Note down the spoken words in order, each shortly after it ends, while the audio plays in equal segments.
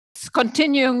It's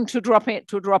continuing to drop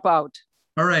out.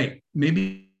 All right,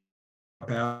 maybe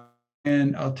drop out,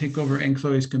 and I'll take over Anne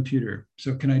Chloe's computer.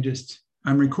 So can I just,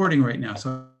 I'm recording right now,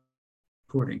 so I'm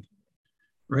recording,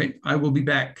 right? I will be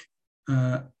back.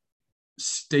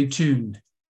 Stay tuned.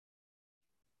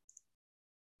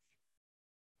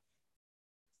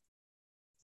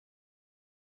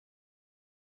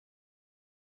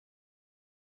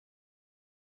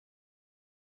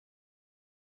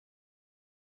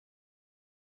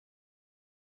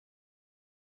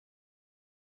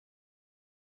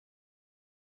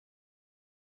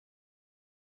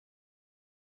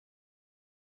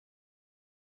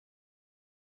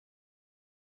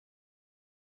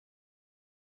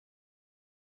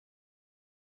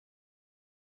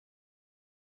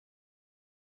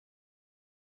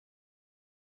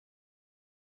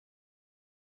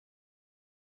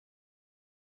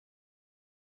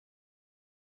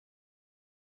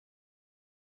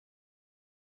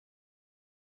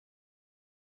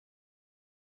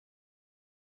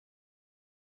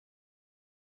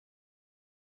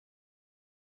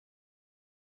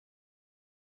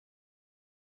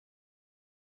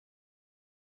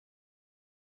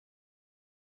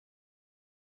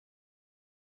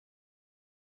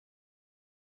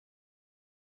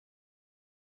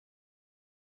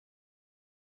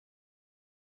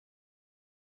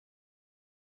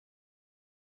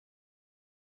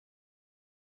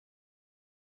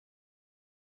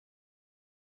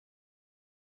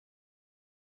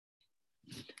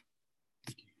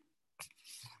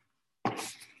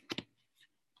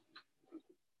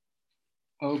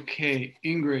 Okay,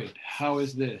 Ingrid, how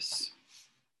is this?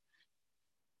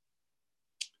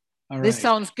 All right. This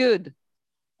sounds good.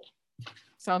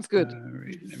 Sounds good. All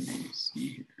right, let me see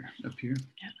here, up here.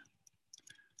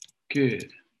 Good,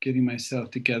 getting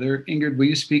myself together. Ingrid, will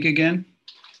you speak again?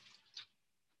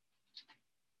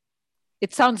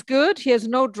 It sounds good. Here's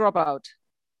no dropout.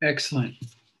 Excellent.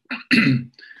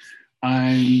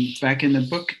 I'm back in the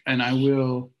book and I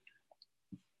will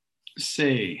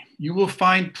say, you will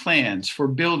find plans for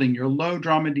building your low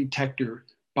drama detector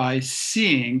by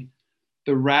seeing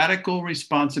the radical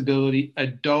responsibility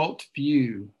adult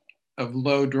view of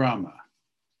low drama.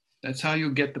 That's how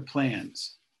you'll get the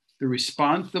plans. The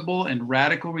responsible and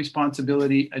radical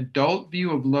responsibility adult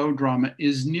view of low drama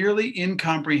is nearly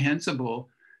incomprehensible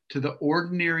to the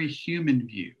ordinary human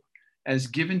view as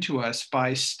given to us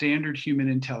by Standard Human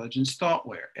Intelligence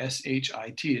Thoughtware.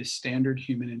 SHIT is Standard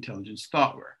Human Intelligence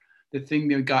Thoughtware. The thing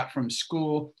they got from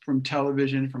school, from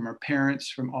television, from our parents,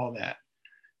 from all that.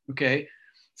 Okay,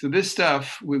 so this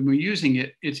stuff, when we're using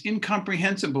it, it's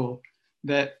incomprehensible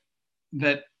that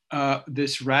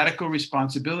this radical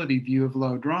responsibility view of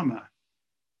low drama.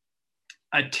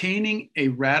 Attaining a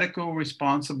radical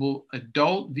responsible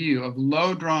adult view of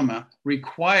low drama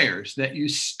requires that you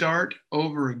start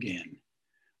over again,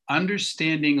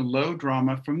 understanding low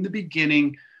drama from the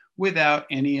beginning without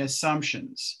any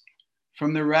assumptions.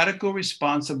 From the radical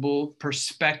responsible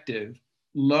perspective,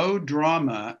 low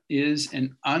drama is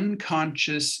an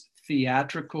unconscious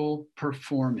theatrical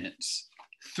performance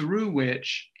through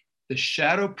which the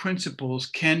shadow principles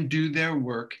can do their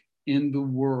work in the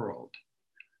world.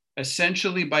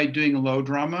 Essentially, by doing low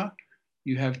drama,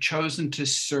 you have chosen to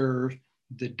serve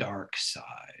the dark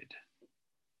side.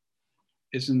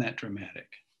 Isn't that dramatic?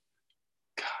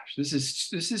 Gosh, this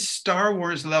is Star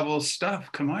Wars level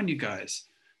stuff. Come on, you guys.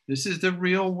 This is the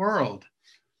real world.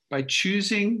 By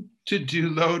choosing to do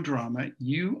low drama,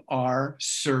 you are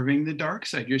serving the dark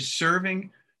side.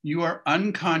 You are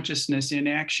unconsciousness in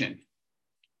action.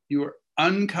 You are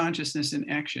unconsciousness in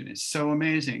action. It's so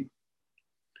amazing.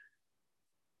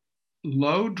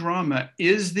 Low drama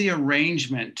is the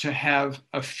arrangement to have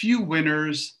a few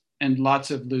winners and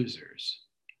lots of losers.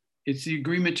 It's the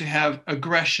agreement to have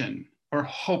aggression or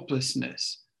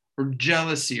hopelessness or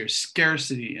jealousy or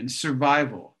scarcity and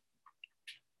survival.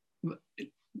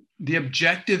 The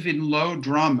objective in low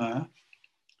drama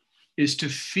is to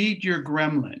feed your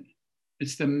gremlin.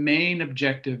 It's the main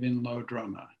objective in low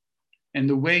drama. And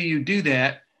the way you do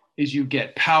that is you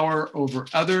get power over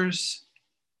others.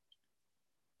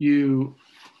 You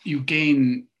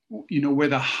gain, where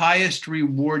the highest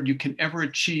reward you can ever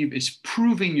achieve is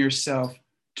proving yourself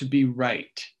to be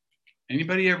right.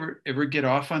 Anybody ever get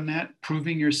off on that?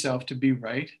 Proving yourself to be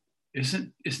right?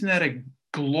 Isn't that a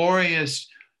glorious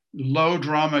low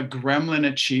drama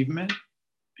gremlin achievement?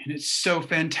 And it's so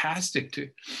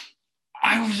fantastic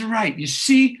I was right. You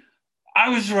see, I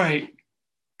was right.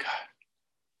 God.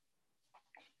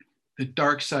 The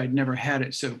dark side never had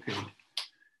it so good.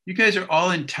 You guys are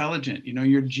all intelligent,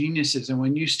 you're geniuses. And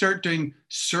when you start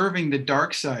serving the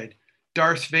dark side,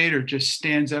 Darth Vader just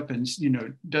stands up and,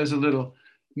 does a little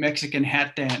Mexican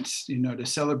hat dance, to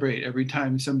celebrate every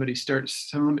time somebody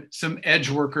starts, some edge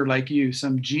worker like you,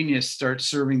 some genius starts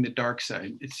serving the dark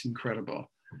side. It's incredible.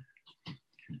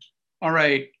 All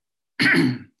right.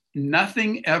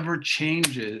 Nothing ever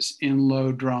changes in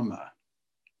low drama.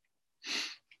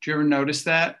 Do you ever notice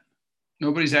that?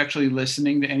 Nobody's actually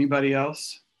listening to anybody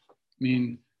else. I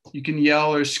mean, you can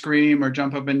yell or scream or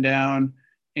jump up and down,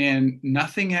 and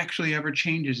nothing actually ever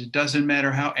changes. It doesn't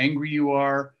matter how angry you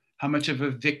are, how much of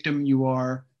a victim you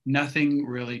are, nothing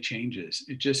really changes.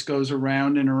 It just goes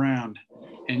around and around.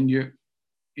 And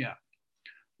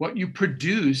what you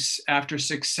produce after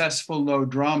successful low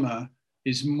drama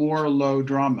is more low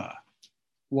drama.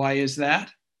 Why is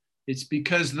that? It's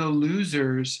because the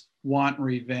losers want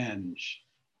revenge.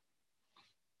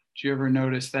 Did you ever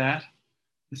notice that?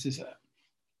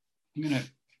 I'm gonna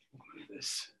do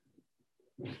this.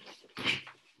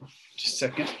 Just a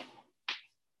second.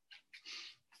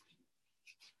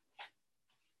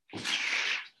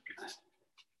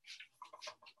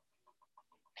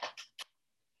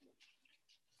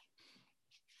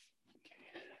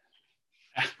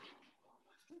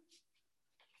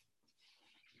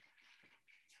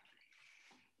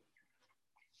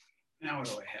 Now what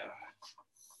do I have?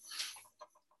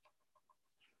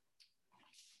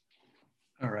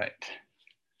 All right.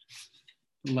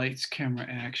 Lights, camera,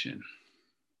 action.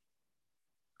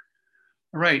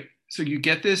 All right, so you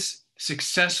get this.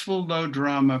 Successful low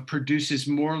drama produces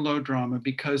more low drama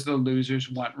because the losers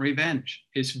want revenge.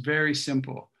 It's very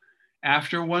simple.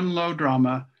 After one low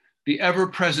drama, the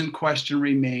ever-present question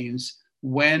remains,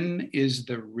 when is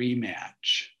the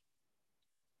rematch?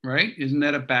 Right? Isn't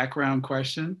that a background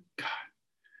question? God.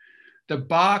 The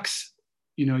box,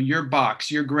 your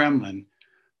box, your gremlin,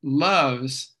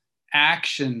 loves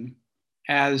action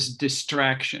as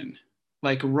distraction,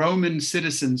 like Roman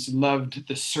citizens loved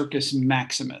the Circus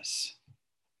Maximus.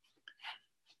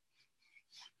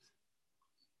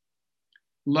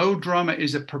 Low drama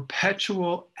is a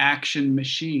perpetual action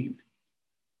machine.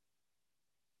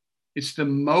 It's the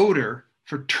motor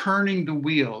for turning the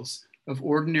wheels of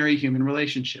ordinary human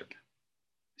relationship.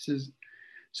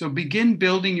 So begin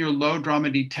building your low drama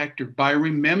detector by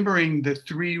remembering the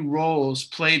 3 roles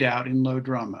played out in low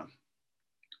drama: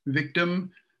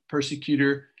 victim,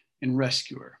 persecutor, and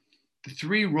rescuer. The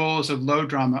 3 roles of low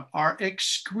drama are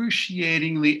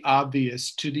excruciatingly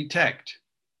obvious to detect.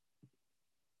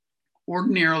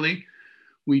 Ordinarily,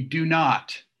 we do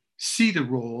not see the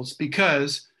roles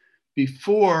because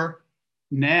before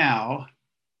now,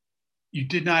 you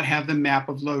did not have the map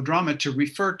of low drama to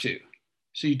refer to.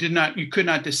 So you could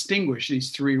not distinguish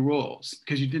these 3 roles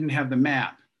because you didn't have the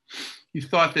map. You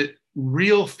thought that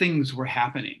real things were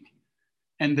happening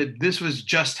and that this was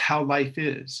just how life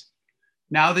is.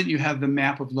 Now that you have the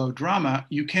map of low drama,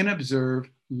 you can observe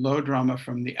low drama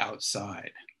from the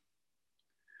outside.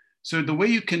 So the way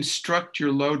you construct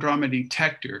your low drama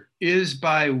detector is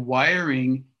by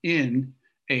wiring in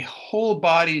a whole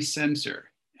body sensor.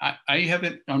 I have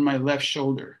it on my left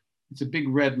shoulder. It's a big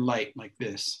red light like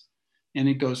this. And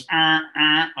it goes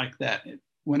like that.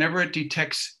 Whenever it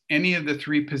detects any of the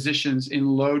 3 positions in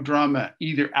low drama,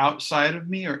 either outside of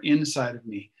me or inside of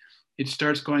me, it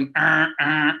starts going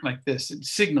like this. It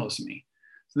signals me.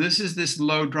 So this is this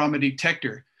low drama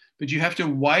detector, but you have to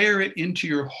wire it into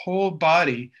your whole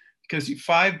body because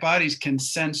 5 bodies can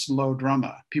sense low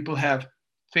drama. People have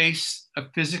a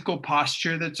physical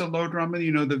posture that's a low drama,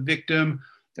 the victim,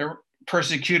 the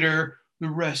persecutor, the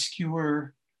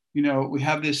rescuer. We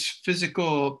have this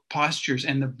physical postures,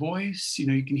 and the voice,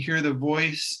 you can hear the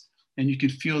voice and you can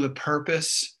feel the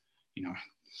purpose.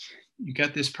 You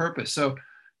got this purpose. So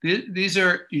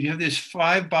you have this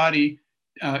 5 body,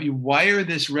 you wire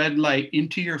this red light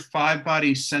into your 5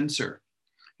 body sensor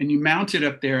and you mount it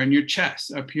up there in your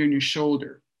chest, up here in your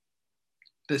shoulder.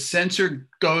 The sensor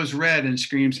goes red and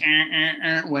screams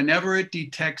whenever it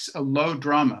detects a low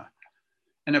drama.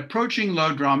 And approaching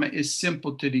low drama is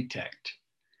simple to detect.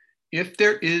 If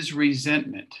there is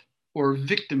resentment or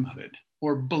victimhood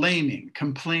or blaming,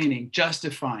 complaining,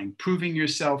 justifying, proving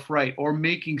yourself right, or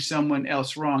making someone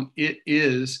else wrong, it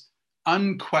is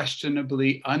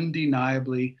unquestionably,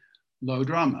 undeniably low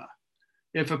drama.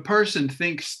 If a person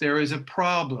thinks there is a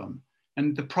problem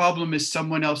and the problem is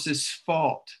someone else's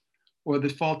fault or the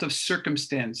fault of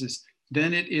circumstances,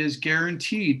 then it is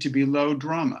guaranteed to be low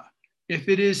drama. If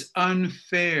it is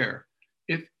unfair,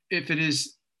 if it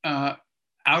is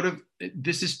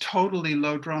this is totally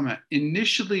low drama.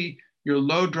 Initially, your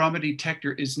low drama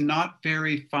detector is not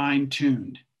very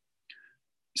fine-tuned.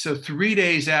 So 3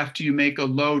 days after you make a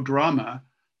low drama,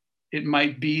 it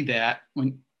might be that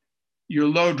when your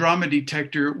low drama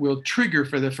detector will trigger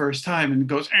for the first time and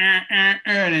goes and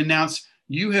announce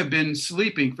you have been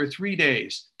sleeping for 3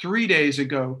 days. 3 days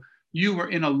ago, you were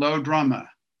in a low drama.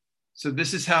 So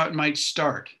this is how it might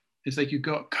start. It's like you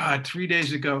go, God, 3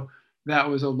 days ago, that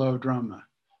was a low drama.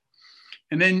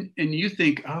 And you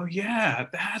think, oh yeah,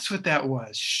 that's what that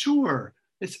was. Sure,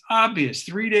 it's obvious.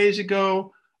 3 days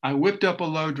ago, I whipped up a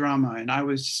low drama and I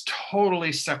was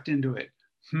totally sucked into it.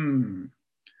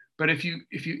 But if you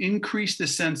increase the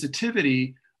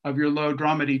sensitivity of your low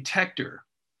drama detector,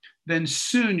 then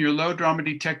soon your low drama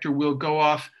detector will go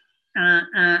off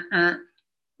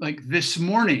like this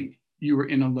morning you were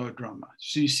in a low drama.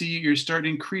 So you see, you start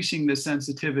increasing the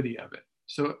sensitivity of it.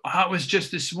 So it was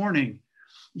just this morning.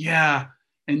 Yeah.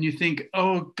 And you think,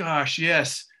 oh gosh,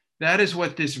 yes, that is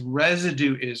what this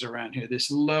residue is around here,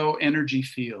 this low energy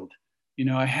field. You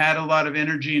know, I had a lot of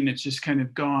energy and it's just kind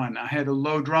of gone. I had a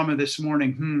low drama this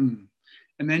morning.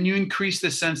 And then you increase the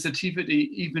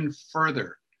sensitivity even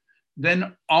further.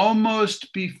 Then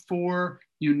almost before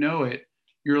you know it,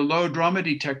 your low drama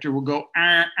detector will go,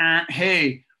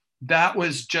 hey, that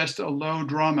was just a low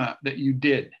drama that you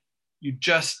did. You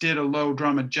just did a low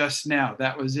drama just now.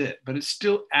 That was it. But it's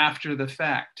still after the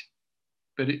fact.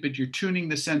 But you're tuning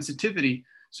the sensitivity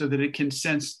so that it can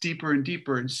sense deeper and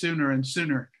deeper and sooner and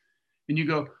sooner. And you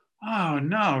go, oh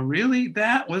no, really?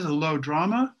 That was a low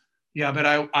drama? Yeah, but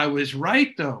I was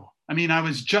right though. I mean, I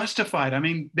was justified. I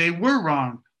mean, they were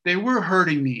wrong. They were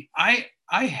hurting me. I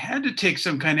had to take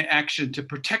some kind of action to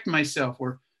protect myself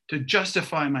or to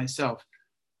justify myself.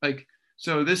 Like,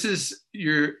 so this is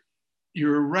you're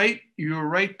right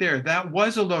there. That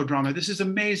was a low drama. This is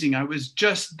amazing. I was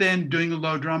just then doing a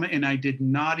low drama and I did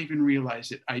not even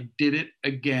realize it. I did it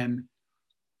again.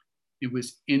 It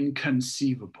was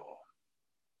inconceivable.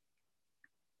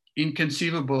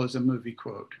 Inconceivable is a movie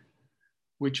quote.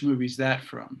 Which movie is that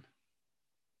from?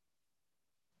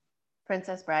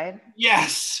 Princess Bride.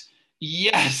 Yes.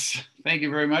 Yes. Thank you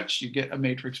very much. You get a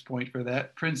Matrix point for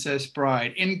that. Princess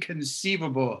Bride.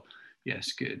 Inconceivable.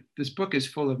 Yes, good. This book is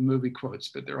full of movie quotes,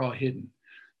 but they're all hidden.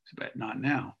 But not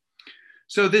now.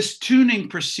 So this tuning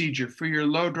procedure for your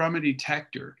low drama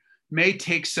detector may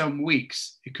take some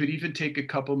weeks. It could even take a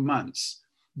couple months.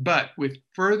 But with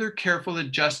further careful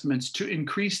adjustments to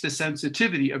increase the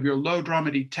sensitivity of your low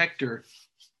drama detector,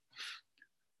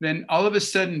 then all of a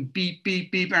sudden, beep,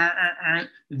 beep, beep,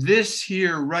 this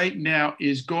here right now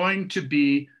is going to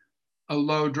be a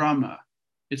low drama.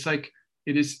 It's like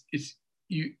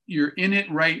you're in it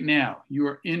right now.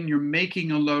 You're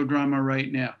making a low drama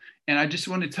right now. And I just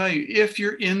want to tell you, if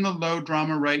you're in the low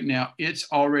drama right now,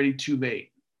 it's already too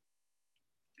late.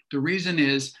 The reason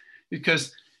is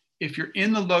because if you're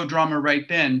in the low drama right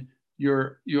then,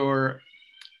 your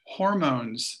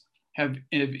hormones have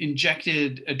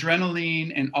injected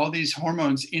adrenaline and all these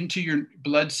hormones into your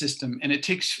blood system. And it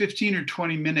takes 15 or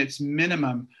 20 minutes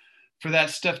minimum for that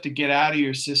stuff to get out of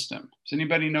your system. Does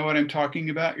anybody know what I'm talking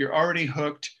about? You're already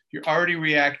hooked. You're already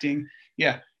reacting.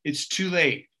 Yeah, it's too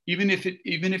late. Even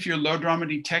if your low drama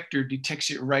detector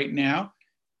detects it right now,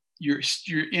 you're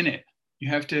in it. You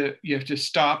have to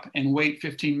stop and wait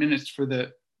 15 minutes for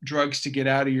the drugs to get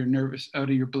out of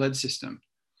your blood system.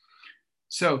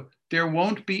 So there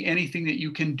won't be anything that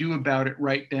you can do about it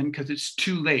right then because it's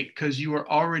too late because you are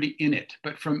already in it.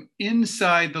 But from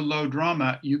inside the low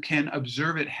drama, you can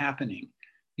observe it happening.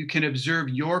 You can observe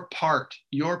your part,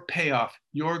 your payoff,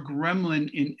 your gremlin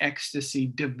in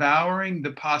ecstasy, devouring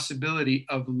the possibility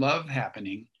of love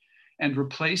happening and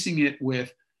replacing it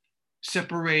with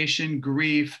separation,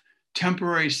 grief,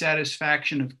 temporary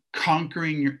satisfaction of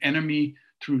conquering your enemy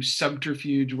through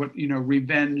subterfuge,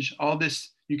 revenge, all this.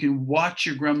 You can watch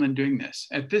your gremlin doing this.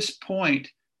 At this point,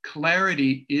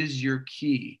 clarity is your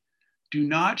key. Do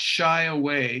not shy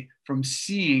away from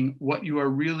seeing what you are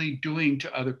really doing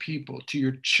to other people, to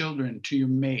your children, to your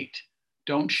mate.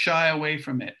 Don't shy away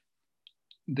from it.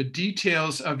 The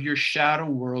details of your shadow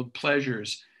world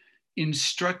pleasures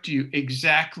instruct you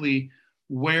exactly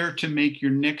where to make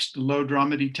your next low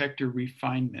drama detector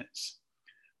refinements.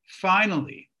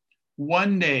 Finally,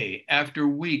 one day after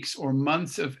weeks or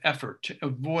months of effort to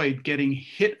avoid getting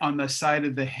hit on the side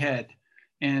of the head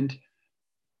and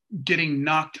getting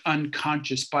knocked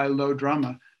unconscious by low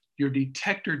drama, your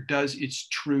detector does its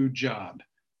true job.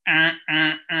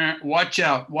 Watch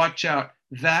out, watch out.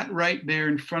 That right there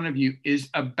in front of you is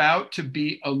about to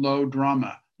be a low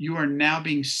drama. You are now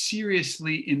being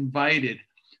seriously invited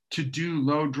to do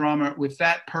low drama with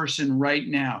that person right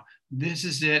now. This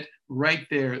is it right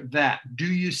there, that. Do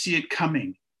you see it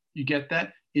coming? You get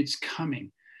that? It's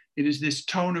coming. It is this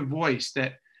tone of voice,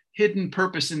 that hidden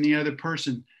purpose in the other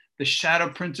person, the shadow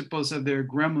principles of their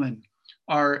gremlin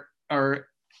are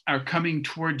coming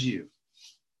towards you.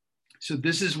 So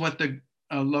this is what the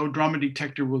low drama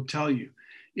detector will tell you.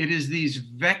 It is these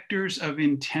vectors of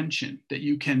intention that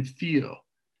you can feel.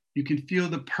 You can feel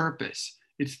the purpose.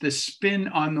 It's the spin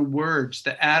on the words,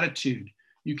 the attitude.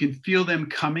 You can feel them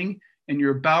coming, and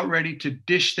you're about ready to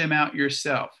dish them out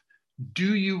yourself.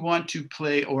 Do you want to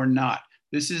play or not?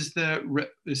 This is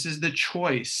the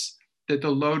choice that the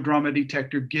low drama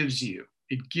detector gives you.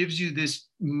 It gives you this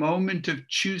moment of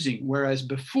choosing, whereas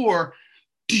before,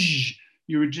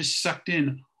 you were just sucked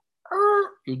in.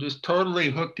 You're just totally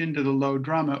hooked into the low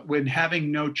drama when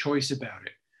having no choice about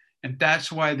it. And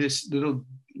that's why this little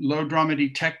low drama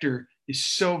detector is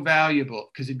so valuable,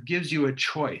 because it gives you a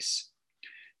choice.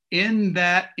 In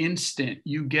that instant,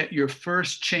 you get your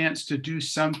first chance to do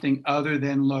something other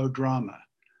than low drama.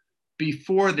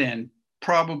 Before then,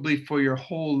 probably for your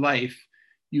whole life,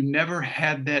 you never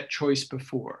had that choice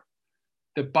before.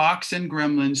 The Box and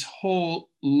Gremlins' whole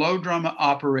low drama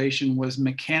operation was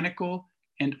mechanical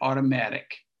and automatic.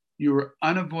 You were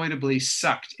unavoidably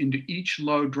sucked into each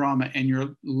low drama, and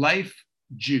your life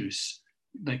juice,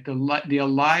 like the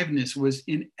aliveness, was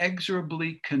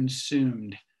inexorably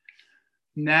consumed.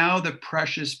 Now the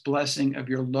precious blessing of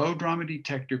your low drama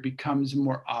detector becomes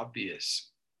more obvious.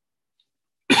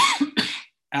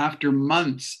 After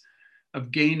months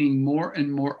of gaining more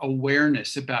and more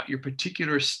awareness about your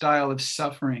particular style of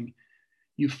suffering,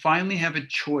 you finally have a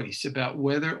choice about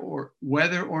whether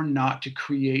or not to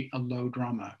create a low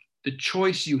drama. The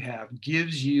choice you have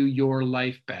gives you your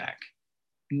life back.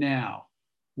 Now,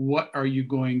 what are you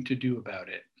going to do about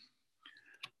it?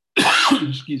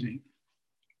 Excuse me.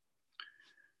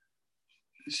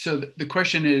 So the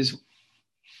question is,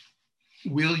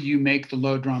 will you make the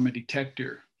low drama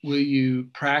detector? Will you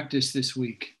practice this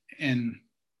week and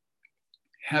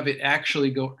have it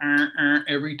actually go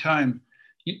every time?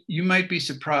 You might be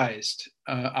surprised.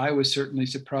 I was certainly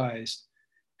surprised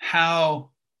how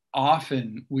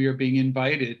often we are being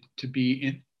invited to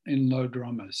be in low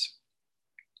dramas,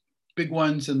 big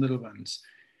ones and little ones.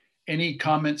 Any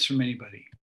comments from anybody?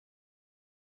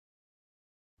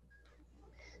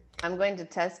 I'm going to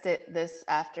test it this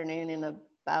afternoon in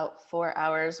about 4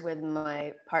 hours with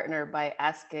my partner by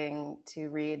asking to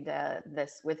read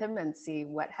this with him and see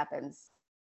what happens.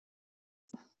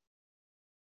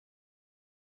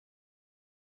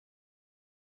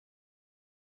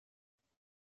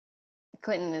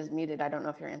 Clinton is muted. I don't know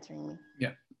if you're answering me.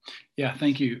 Yeah,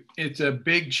 thank you. It's a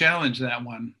big challenge, that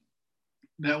one.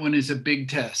 That one is a big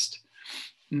test.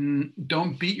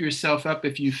 Don't beat yourself up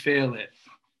if you fail it,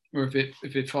 or if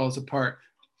it falls apart.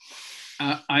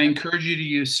 I encourage you to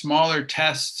use smaller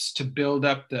tests to build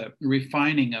up the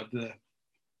refining of the,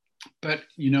 but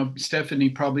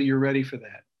Stephanie, probably you're ready for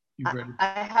that.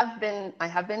 I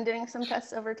have been doing some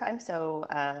tests over time. So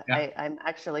yeah.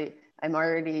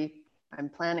 I'm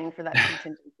planning for that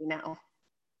contingency now.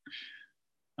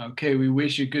 Okay, we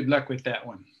wish you good luck with that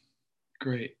one.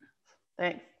 Great.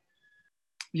 Thanks.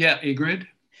 Yeah, Ingrid?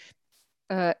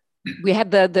 We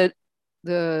had the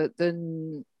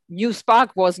new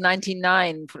Spark was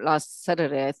 99 last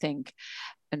Saturday, I think.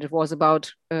 And it was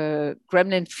about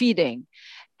gremlin feeding.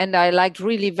 And I liked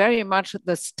really very much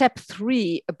the step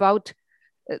 3 about,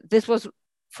 this was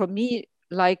for me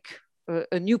like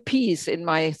a new piece in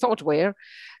my thoughtware,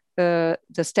 the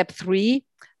step 3,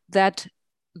 that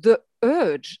the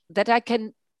urge that I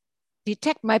can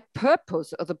detect my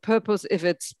purpose, or the purpose, if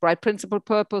it's bright principle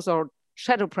purpose or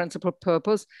shadow principle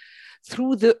purpose,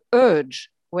 through the urge,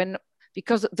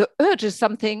 because the urge is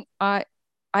something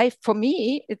for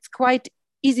me, it's quite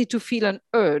easy to feel an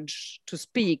urge to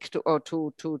speak or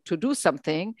to do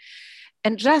something,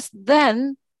 and just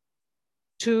then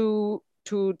to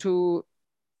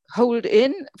hold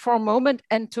in for a moment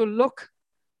and to look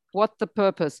what the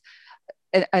purpose.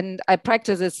 And I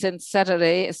practice it since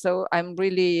Saturday, so I'm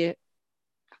really,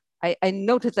 I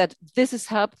noted that this is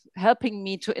helping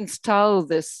me to install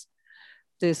this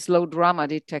low drama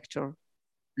detector.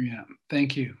 Yeah,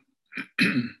 thank you.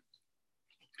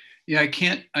 Yeah, I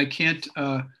can't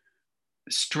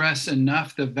stress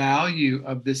enough the value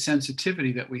of this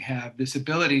sensitivity that we have, this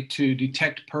ability to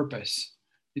detect purpose.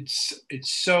 It's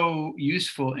so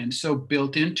useful and so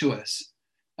built into us.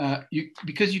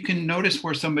 Because you can notice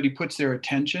where somebody puts their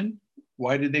attention.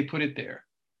 Why did they put it there?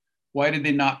 Why did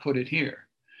they not put it here?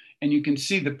 And you can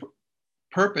see the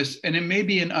purpose, and it may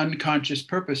be an unconscious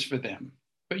purpose for them,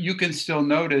 but you can still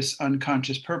notice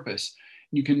unconscious purpose.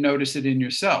 You can notice it in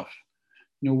yourself.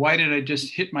 Why did I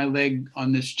just hit my leg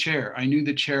on this chair? I knew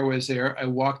the chair was there. I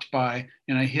walked by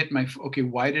and I hit okay,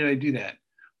 why did I do that?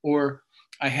 Or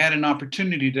I had an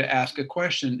opportunity to ask a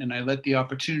question and I let the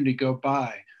opportunity go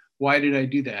by. Why did I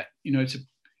do that? You know,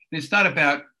 it's not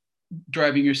about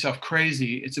driving yourself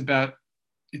crazy. It's about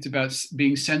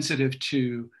being sensitive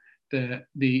to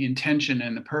the intention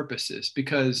and the purposes,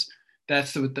 because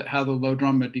that's how the low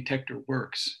drama detector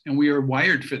works. And we are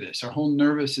wired for this. Our whole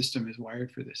nervous system is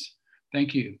wired for this.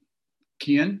 Thank you.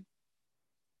 Kian?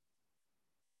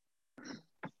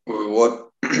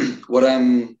 What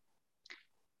I'm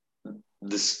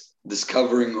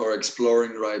discovering or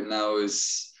exploring right now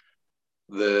is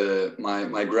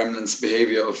my gremlin's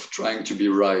behavior of trying to be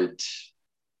right.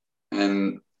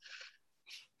 And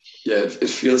yeah, it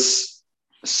feels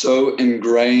so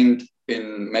ingrained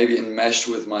maybe enmeshed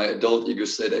with my adult ego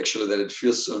state, actually, that it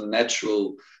feels so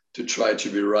natural to try to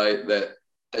be right that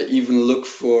I even look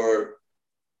for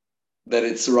that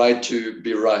it's right to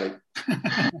be right.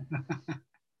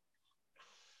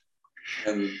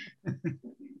 and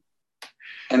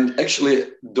actually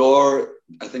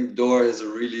I think Dor is a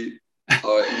really,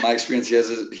 in my experience, he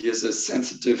has a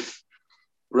sensitive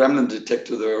gremlin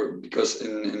detector there, because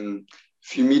in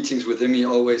few meetings with him, he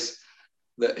always,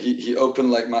 that he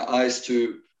opened like my eyes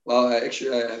to, wow, I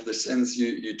have the sense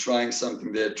you're trying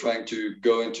something there, trying to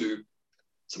go into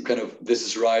some kind of this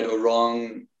is right or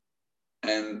wrong.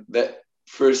 And that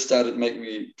first started making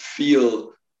me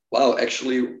feel, wow,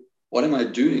 actually, what am I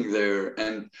doing there?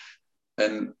 And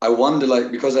I wonder,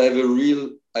 like, because I have a real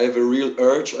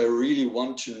urge, I really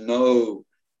want to know,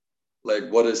 like,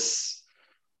 what is,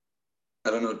 I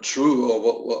don't know, true, or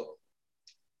what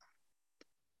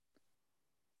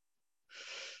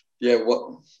yeah,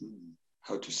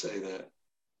 how to say that?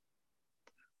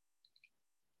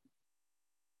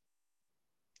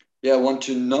 Yeah, I want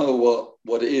to know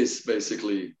what is,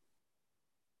 basically,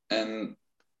 and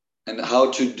how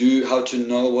to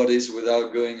know what is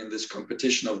without going in this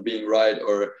competition of being right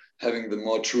or having the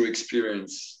more true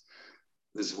experience.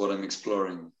 This is what I'm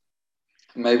exploring.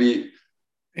 Maybe.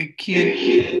 Hey,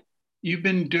 Kian, you've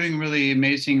been doing really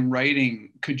amazing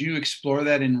writing. Could you explore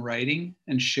that in writing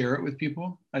and share it with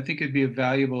people? I think it'd be a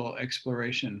valuable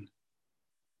exploration.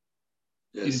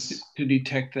 Yes. To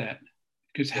detect that.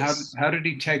 Because yes. how to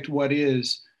detect what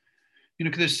is, you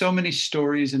know, because there's so many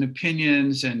stories and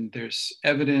opinions, and there's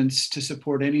evidence to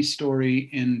support any story,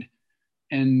 and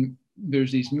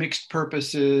there's these mixed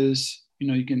purposes. You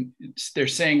know, they're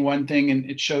saying one thing and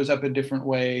it shows up a different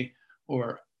way,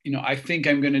 or, you know, I think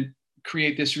I'm going to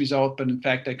create this result, but in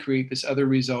fact I create this other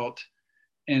result.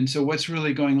 And so what's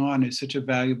really going on is such a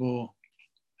valuable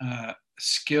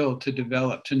skill to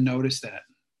develop, to notice that.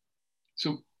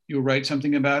 So you'll write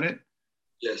something about it?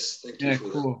 Yes, thank you. Yeah,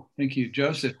 cool. Thank you.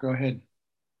 Joseph, go ahead.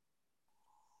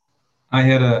 I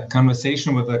had a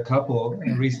conversation with a couple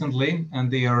recently,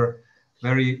 and they are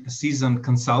very seasoned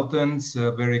consultants,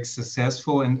 very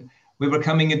successful. And we were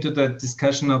coming into the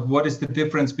discussion of what is the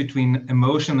difference between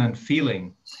emotion and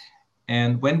feeling.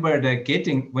 And when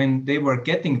they were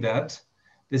getting that,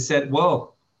 they said,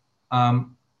 well,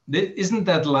 isn't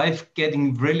that life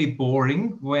getting really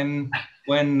boring when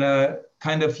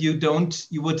kind of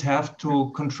you would have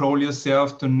to control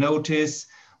yourself to notice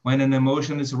when an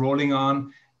emotion is rolling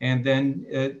on, and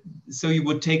then so you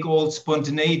would take all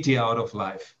spontaneity out of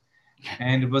life.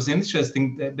 And it was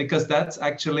interesting because that's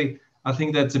actually, I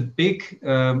think that's a big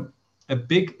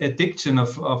addiction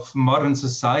of modern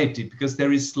society, because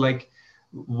there is like,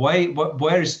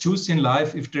 where is truth in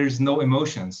life if there is no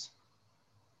emotions?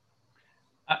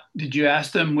 Did you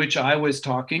ask them which I was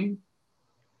talking?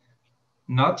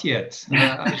 Not yet.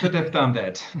 I should have done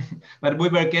that. But we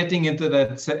were getting into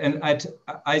that. And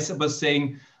I was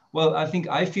saying, well, I think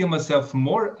I feel myself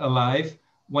more alive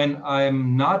when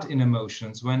I'm not in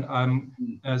emotions, when I'm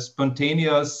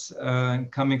spontaneous,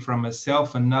 coming from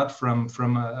myself and not from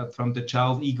the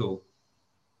child ego.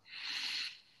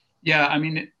 Yeah, I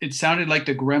mean, it sounded like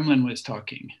the gremlin was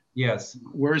talking. Yes.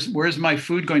 Where's my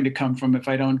food going to come from if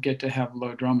I don't get to have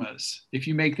low dramas? If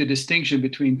you make the distinction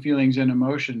between feelings and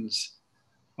emotions,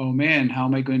 oh man, how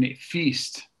am I going to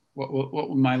feast? What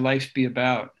will my life be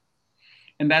about?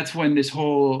 And that's when this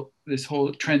whole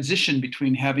transition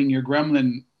between having your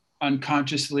gremlin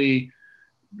unconsciously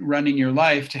running your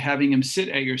life to having him sit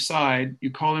at your side, you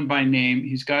call him by name,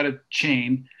 he's got a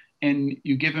chain, and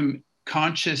you give him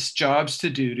conscious jobs to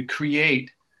do to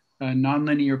create a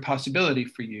nonlinear possibility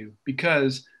for you.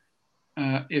 Because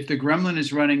if the gremlin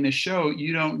is running the show,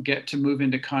 you don't get to move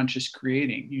into conscious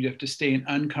creating. You have to stay in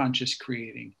unconscious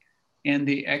creating. And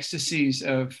the ecstasies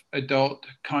of adult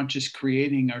conscious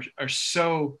creating are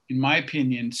so, in my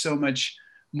opinion, so much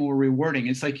more rewarding.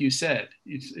 It's like you said,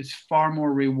 it's far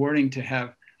more rewarding to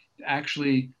have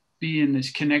actually be in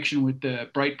this connection with the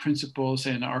bright principles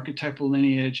and archetypal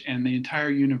lineage and the entire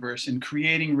universe, and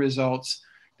creating results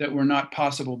that were not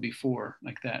possible before,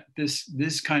 like that.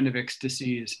 This kind of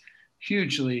ecstasy is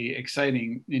hugely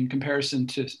exciting in comparison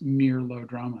to mere low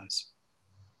dramas.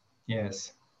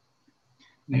 Yes.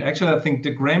 And actually, I think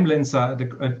the gremlins are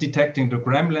detecting the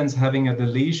gremlins having a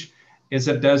leash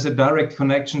there's a direct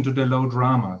connection to the low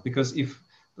drama, because if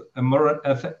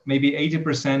maybe 80%,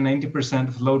 90%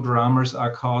 of low dramas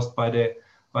are caused by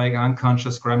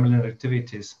unconscious gremlin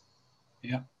activities.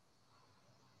 Yeah.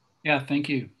 Yeah, thank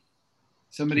you.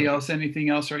 Somebody else, anything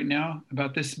else right now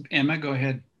about this? Emma, go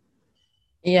ahead.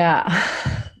 Yeah,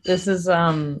 this is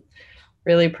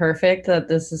really perfect that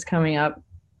this is coming up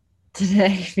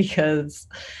today, because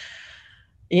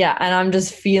yeah, and I'm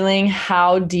just feeling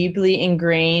how deeply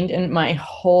ingrained in my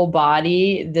whole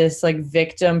body this like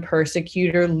victim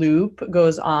persecutor loop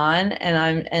goes on.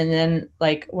 And then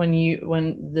like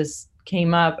when this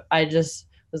came up, I just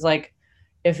was like,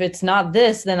 if it's not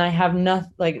this, then I have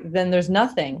nothing, like, then there's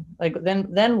nothing, like,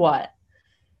 then what?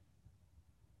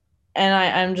 And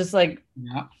I'm just like,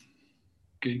 yeah,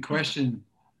 good question.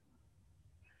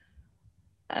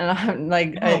 And I'm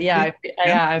like, Oh,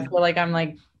 I feel like I'm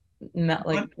like, not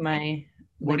like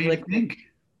what do you think?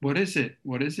 What is it?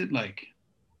 What is it like?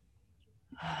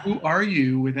 Who are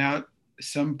you without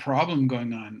some problem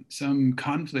going on, some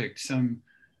conflict, some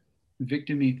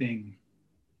victimy thing?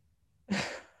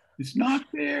 It's not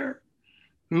there.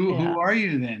 Who are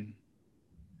you then?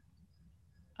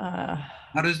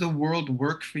 How does the world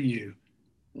work for you?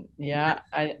 Yeah.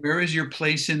 Where is your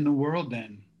place in the world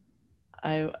then?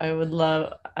 I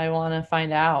want to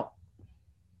find out.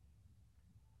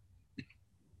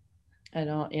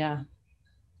 Yeah.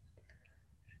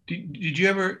 Did you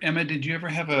ever, Emma, did you ever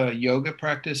have a yoga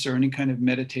practice or any kind of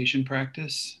meditation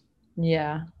practice?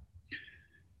 Yeah.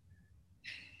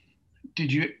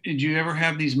 Did you ever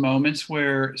have these moments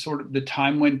where sort of the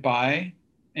time went by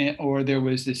or there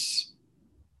was this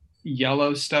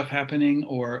yellow stuff happening,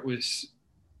 or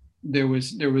there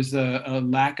was a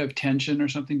lack of tension or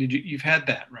something? You've had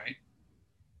that, right?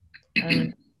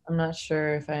 I'm not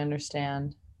sure if I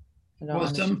understand.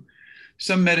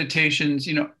 Some meditations,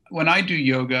 when I do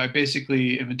yoga, I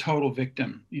basically am a total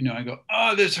victim. I go,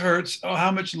 oh, this hurts. Oh, how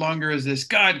much longer is this?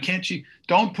 God,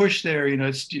 don't push there.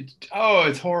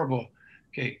 It's horrible.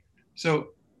 Okay. So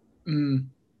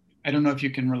I don't know if you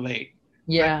can relate.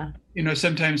 Yeah. But,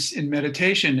 sometimes in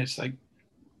meditation, it's like,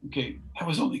 okay, that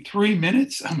was only 3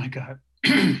 minutes. Oh my God.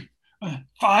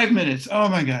 5 minutes. Oh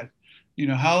my God.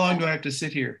 How long do I have to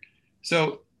sit here?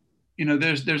 So,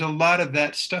 there's a lot of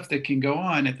that stuff that can go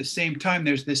on. At the same time,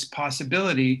 there's this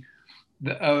possibility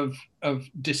of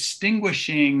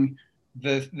distinguishing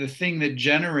the thing that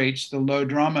generates the low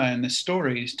drama and the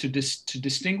stories, to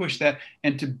distinguish that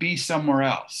and to be somewhere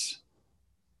else.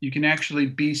 You can actually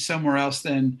be somewhere else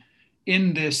than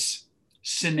in this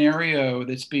scenario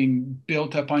that's being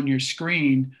built up on your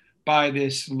screen by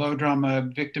this low drama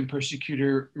victim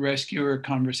persecutor rescuer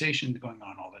conversation going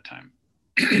on all the time.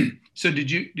 So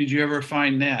did you ever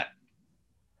find that?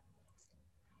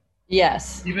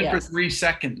 Yes. Even yes. for 3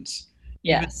 seconds?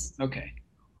 Yes. Okay.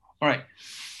 All right.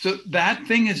 So that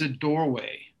thing is a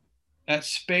doorway. That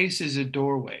space is a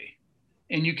doorway.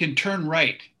 And you can turn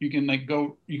right. You can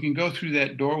go through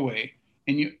that doorway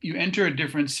and you enter a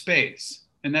different space.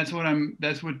 And that's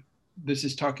what this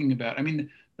is talking about. I mean,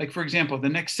 like, for example, the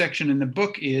next section in the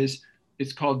book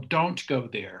it's called Don't Go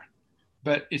There,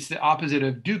 but it's the opposite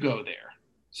of do go there.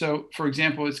 So, for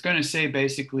example, it's going to say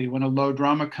basically when a low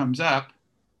drama comes up,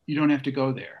 you don't have to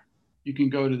go there. You can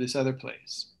go to this other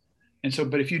place. And so,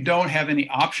 but if you don't have any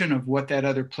option of what that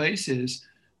other place is,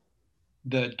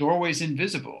 the doorway's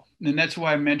invisible. And that's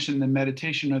why I mentioned the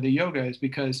meditation or the yoga, is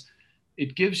because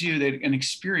it gives you an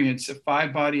experience, a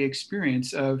 5-body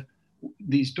experience of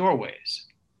these doorways.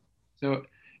 So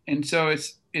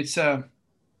it's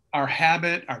our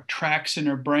habit, our tracks in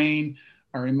our brain,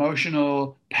 our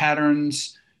emotional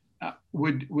patterns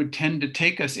would tend to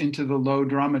take us into the low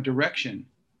drama direction.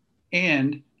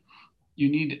 And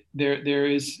there's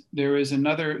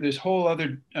whole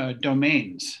other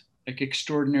domains, like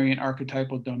extraordinary and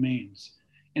archetypal domains.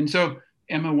 And so,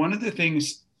 Emma, one of the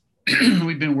things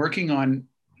we've been working on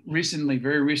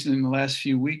very recently in the last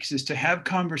few weeks, is to have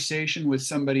conversation with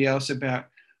somebody else about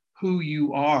who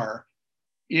you are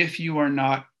if you are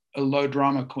not a low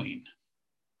drama queen.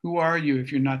 Who are you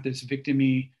if you're not this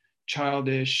victim-y,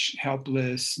 childish,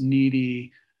 helpless,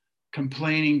 needy,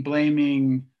 complaining,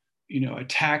 blaming,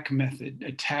 attack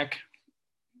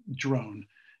drone?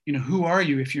 Who are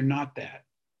you if you're not that?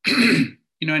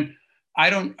 And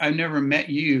I've never met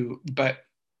you, but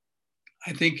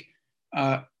I think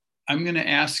I'm going to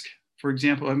ask, for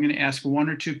example, I'm going to ask one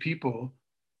or two people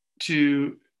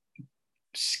to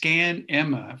scan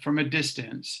Emma from a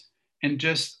distance, and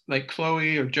just like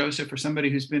Chloe or Joseph or somebody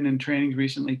who's been in training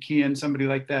recently, Kian, somebody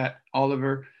like that,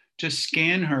 Oliver, just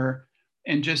scan her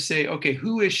and just say, okay,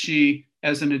 who is she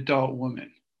as an adult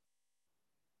woman?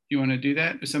 You want to do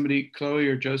that? Somebody, Chloe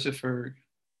or Joseph or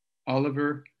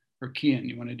Oliver or Kian,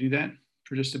 you want to do that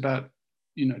for just about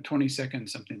 20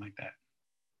 seconds, something like that?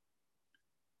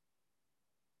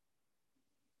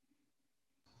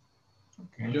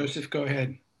 Okay. Joseph, go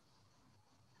ahead.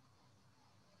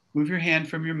 Move your hand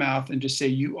from your mouth and just say,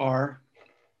 you are.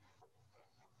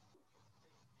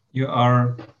 You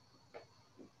are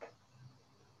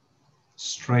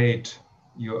straight.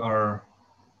 You are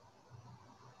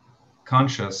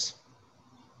conscious.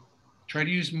 Try to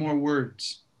use more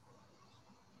words.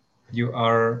 You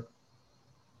are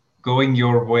going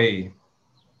your way.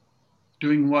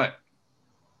 Doing what?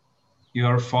 You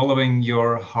are following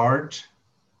your heart,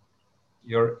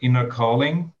 your inner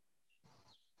calling.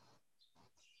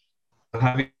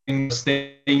 Having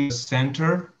staying in the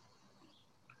center.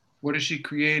 What is she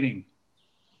creating?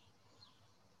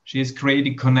 She is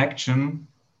creating connection.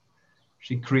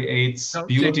 She creates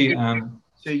beauty and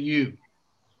say you.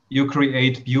 You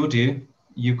create beauty.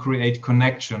 You create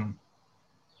connection.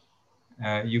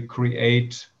 You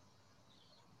create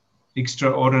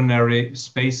extraordinary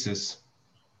spaces.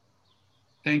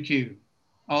 Thank you.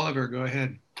 Oliver, go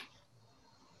ahead.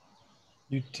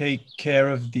 You take care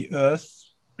of the earth.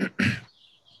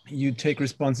 You take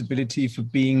responsibility for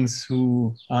beings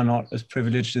who are not as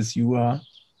privileged as you are.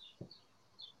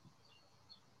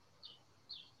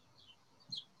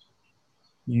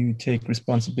 You take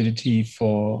responsibility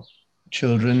for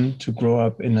children to grow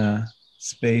up in a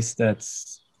space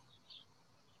that's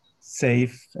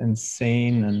safe and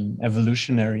sane and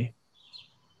evolutionary.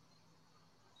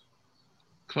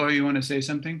 Chloe, you want to say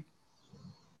something?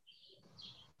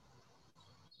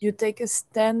 You take a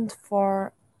stand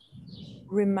for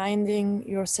reminding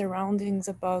your surroundings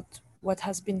about what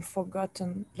has been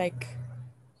forgotten, like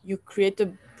you create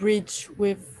a bridge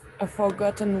with a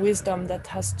forgotten wisdom that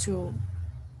has to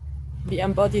be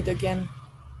embodied again.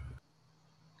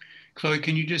 Chloe,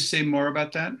 can you just say more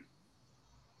about that?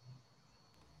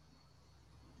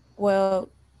 Well,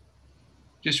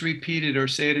 just repeat it or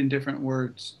say it in different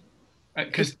words,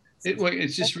 because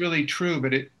it's just really true,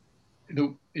 but it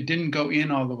didn't go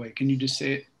in all the way. Can you just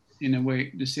say it in a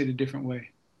way, just say it a different way?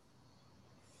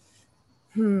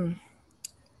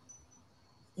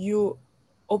 You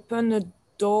open a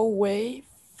doorway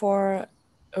for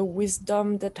a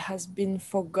wisdom that has been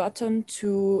forgotten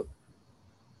to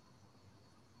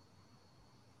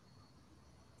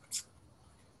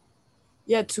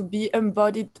be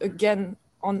embodied again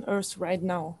on Earth right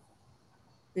now,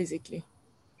 basically.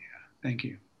 Yeah, thank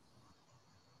you.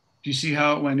 Do you see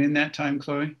how it went in that time,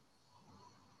 Chloe?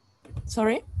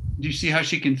 Sorry? Do you see how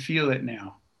she can feel it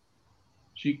now?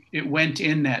 It went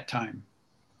in that time.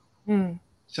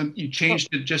 So you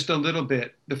changed it just a little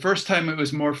bit. The first time it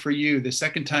was more for you. The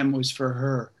second time was for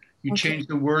her. You changed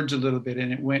the words a little bit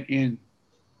and it went in.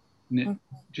 And it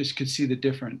just could see the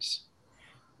difference.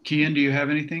 Kian, do you have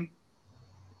anything?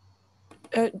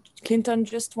 Clinton,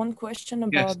 just one question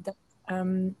about that.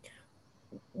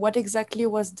 What exactly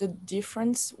was the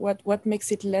difference? What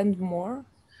makes it land more?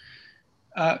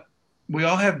 We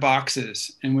all have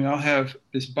boxes and we all have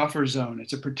this buffer zone.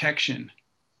 It's a protection.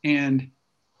 And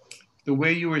the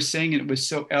way you were saying it was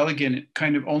so elegant, it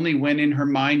kind of only went in her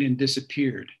mind and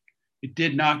disappeared. It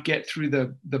did not get through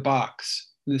the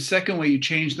box. And the second way, you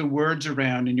changed the words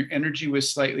around and your energy was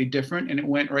slightly different and it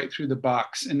went right through the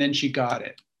box. And then she got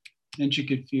it. Then she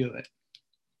could feel it.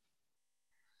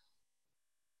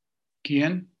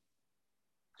 Kian?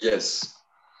 Yes.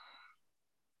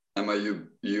 Emma,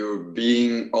 your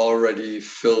being already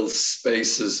fills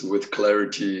spaces with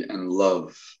clarity and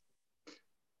love.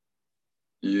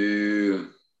 You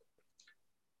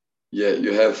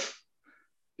have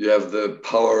the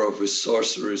power of a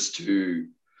sorceress to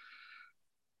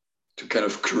kind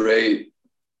of create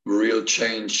real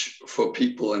change for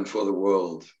people and for the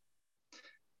world.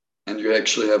 And you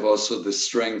actually have also the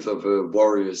strength of a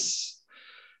warrior.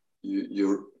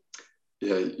 You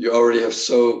already have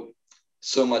so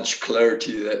much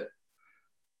clarity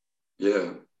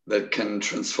that can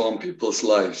transform people's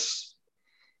lives.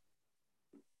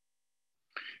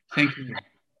 Thank you.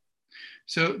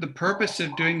 So the purpose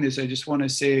of doing this, I just want to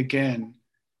say again,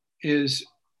 is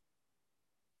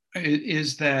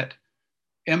that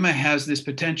Emma has this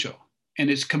potential and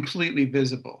it's completely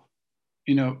visible.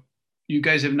 You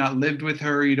guys have not lived with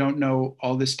her. You don't know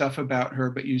all this stuff about her,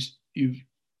 but you've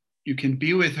you can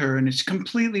be with her and it's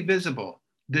completely visible.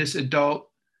 This adult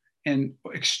and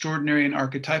extraordinary and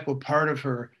archetypal part of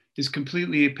her is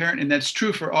completely apparent. And that's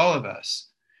true for all of us.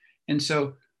 And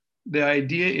so the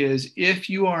idea is, if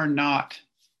you are not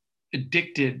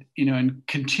addicted, and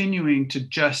continuing to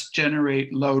just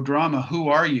generate low drama, who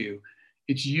are you?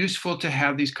 It's useful to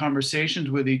have these conversations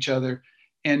with each other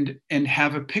and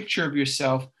have a picture of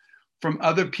yourself from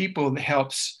other people that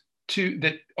helps to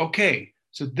that. Okay,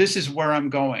 so this is where I'm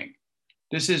going.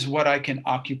 This is what I can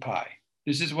occupy.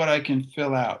 This is what I can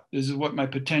fill out. This is what my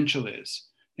potential is.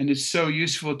 And it's so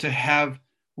useful to have,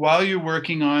 while you're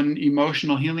working on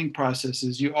emotional healing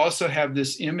processes, you also have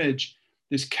this image,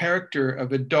 this character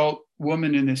of adult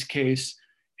woman in this case,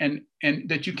 and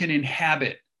that you can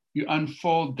inhabit. You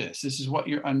unfold this. This is what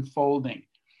you're unfolding.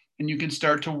 And you can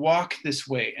start to walk this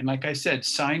way. And like I said,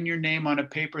 sign your name on a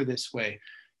paper this way,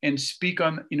 and speak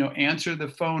on, answer the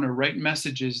phone or write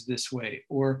messages this way,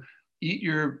 or eat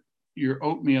your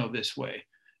oatmeal this way.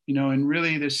 And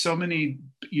really there's so many,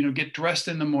 get dressed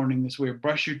in the morning this way, or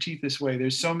brush your teeth this way.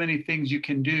 There's so many things you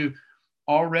can do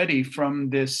already from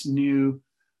this new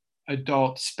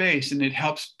adult space, and it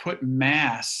helps put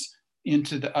mass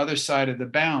into the other side of the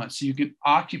balance. So you can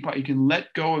occupy, you can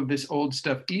let go of this old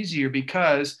stuff easier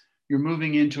because you're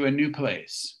moving into a new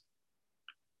place.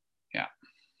 Yeah.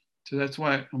 So that's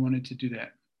why I wanted to do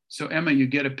that. So Emma, you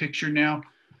get a picture now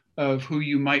of who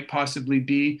you might possibly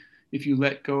be if you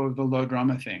let go of the low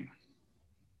drama thing.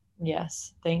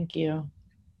 Yes. Thank you.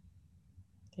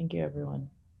 Thank you, everyone.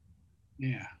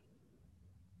 Yeah.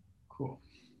 Cool.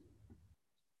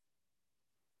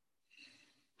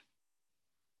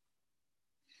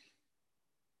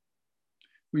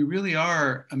 We really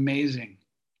are amazing.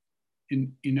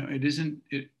 And it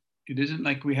isn't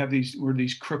like we're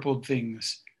these crippled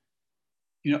things.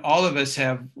 All of us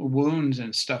have wounds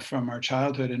and stuff from our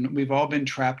childhood, and we've all been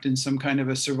trapped in some kind of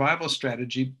a survival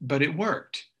strategy, but it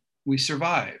worked. We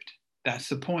survived. That's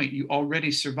the point. You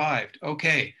already survived.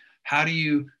 Okay, how do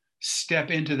you step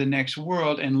into the next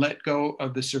world and let go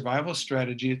of the survival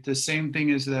strategy? It's the same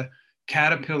thing as the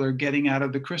caterpillar getting out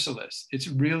of the chrysalis. It's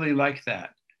really like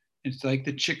that. It's like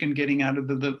the chicken getting out of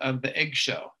the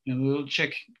eggshell. The little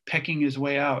chick pecking his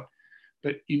way out.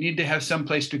 But you need to have some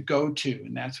place to go to,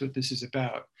 and that's what this is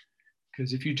about.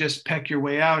 Because if you just peck your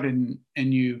way out and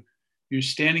you're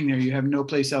standing there, you have no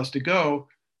place else to go,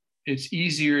 it's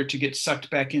easier to get sucked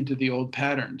back into the old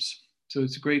patterns. So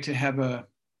it's great to have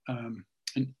an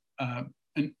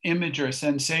image or a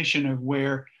sensation of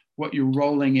what you're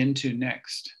rolling into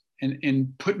next,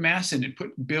 and put mass in it,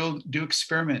 do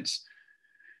experiments.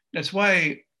 That's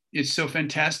why it's so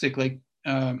fantastic. Like,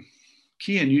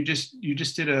 Kian, you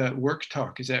just did a work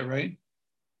talk, is that right?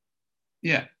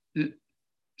 Yeah.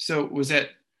 So was that,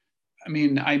 I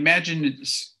imagine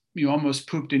you almost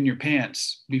pooped in your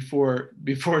pants before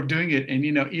doing it, and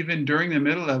even during the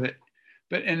middle of it,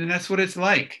 and that's what it's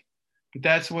like. But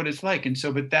that's what it's like. And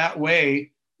so, but that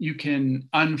way you can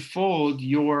unfold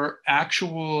you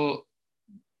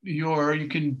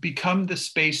can become the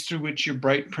space through which your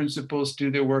bright principles do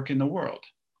their work in the world.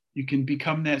 You can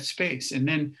become that space, and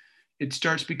then it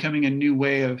starts becoming a new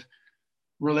way of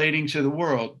relating to the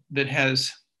world that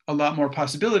has a lot more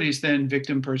possibilities than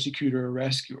victim, persecutor, or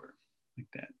rescuer, like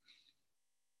that.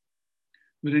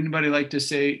 Would anybody like to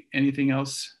say anything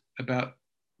else about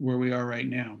where we are right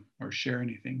now, or share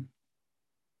anything?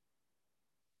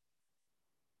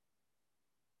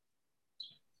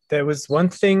 There was one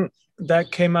thing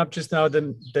that came up just now,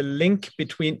 the link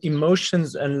between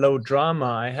emotions and low drama.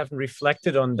 I haven't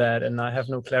reflected on that, and I have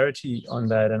no clarity on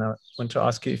that. And I want to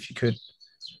ask you if you could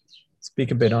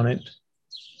speak a bit on it.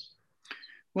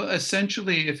 Well,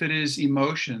 essentially, if it is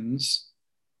emotions,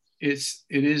 it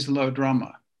is low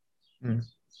drama. Mm.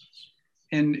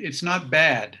 And it's not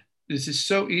bad. This is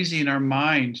so easy in our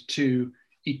mind to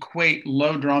equate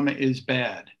low drama is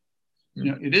bad.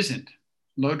 Mm. It isn't.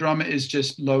 Low drama is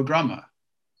just low drama.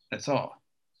 That's all.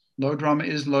 Low drama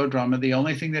is low drama. The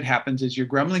only thing that happens is your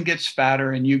gremlin gets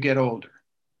fatter and you get older.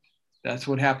 That's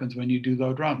what happens when you do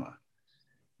low drama.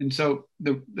 And so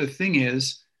the thing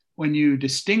is, when you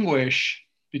distinguish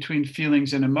between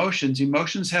feelings and emotions,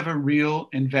 emotions have a real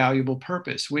and valuable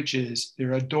purpose, which is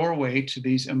they're a doorway to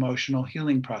these emotional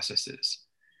healing processes.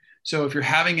 So if you're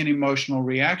having an emotional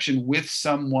reaction with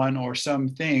someone or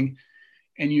something,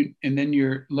 and then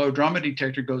your low drama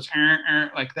detector goes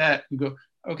like that, you go,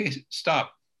 okay,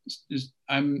 stop. This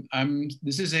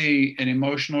is an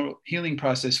emotional healing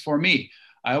process for me.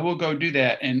 I will go do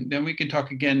that, and then we can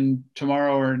talk again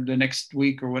tomorrow or the next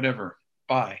week or whatever.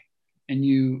 Bye. And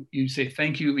you say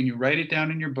thank you, and you write it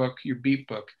down in your book, your beep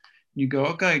book, You go,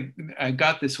 okay, I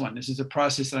got this one. This is a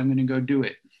process that I'm going to go do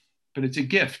it. But it's a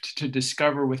gift to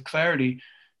discover with clarity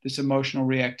this emotional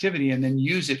reactivity and then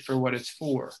use it for what it's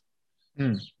for.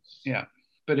 Yeah.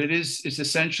 But it's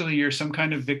essentially you're some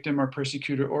kind of victim or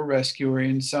persecutor or rescuer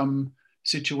in some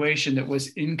situation that was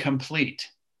incomplete.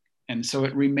 And so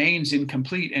it remains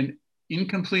incomplete, and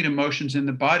incomplete emotions in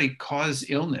the body cause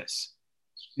illness.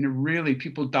 Really,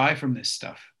 people die from this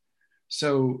stuff.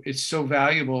 So it's so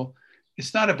valuable.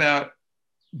 It's not about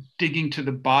digging to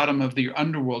the bottom of the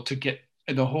underworld to get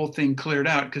the whole thing cleared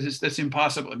out, because that's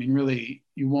impossible. I mean, really,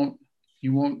 you won't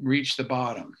reach the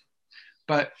bottom.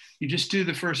 But you just do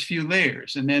the first few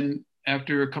layers, and then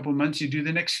after a couple of months, you do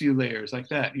the next few layers like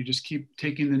that. You just keep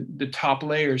taking the top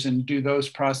layers and do those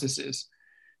processes,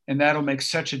 and that'll make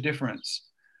such a difference.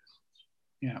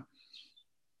 Yeah.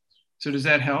 So does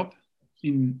that help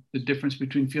in the difference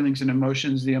between feelings and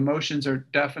emotions? The emotions are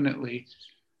definitely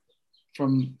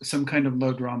from some kind of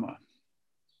low drama.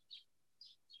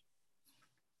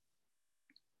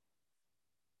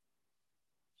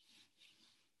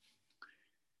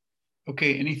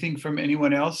 Okay, anything from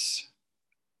anyone else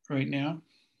right now?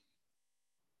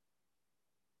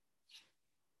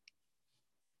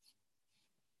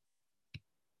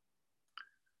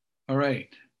 All right,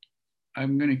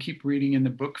 I'm going to keep reading in the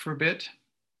book for a bit.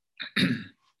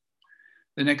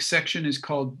 The next section is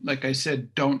called, like I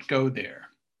said, Don't Go There.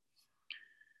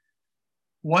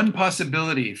 One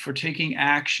possibility for taking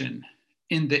action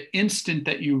in the instant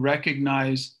that you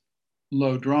recognize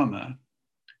low drama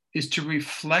is to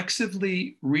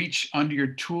reflexively reach under your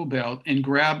tool belt and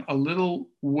grab a little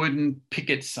wooden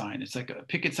picket sign. It's like a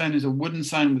picket sign is a wooden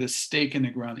sign with a stake in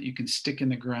the ground that you can stick in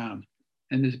the ground.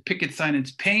 And the picket sign,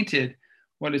 it's painted.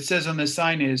 What it says on the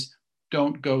sign is,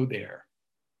 don't go there.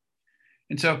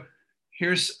 And so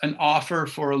here's an offer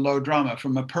for a low drama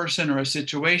from a person or a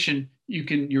situation.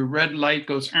 Your red light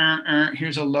goes,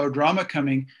 here's a low drama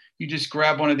coming. You just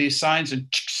grab one of these signs and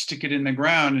stick it in the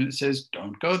ground, and it says,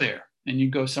 don't go there. And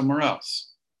you go somewhere else.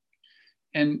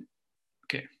 And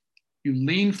okay, you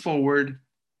lean forward,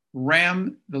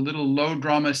 ram the little low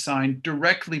drama sign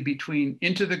directly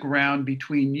into the ground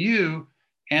between you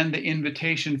and the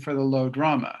invitation for the low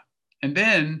drama. And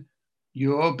then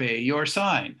you obey your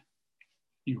sign.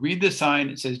 You read the sign,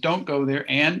 it says, don't go there,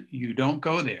 and you don't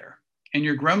go there. And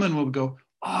your gremlin will go,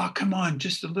 oh, come on,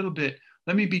 just a little bit.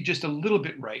 Let me be just a little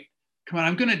bit right. Come on,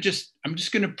 I'm just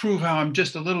going to prove how I'm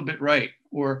just a little bit right.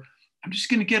 Or I'm just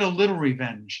going to get a little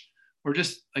revenge, or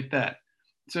just like that.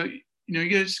 So, you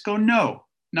just go, no,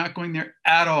 not going there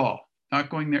at all, not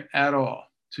going there at all.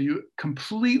 So you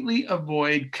completely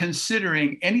avoid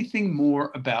considering anything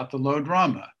more about the low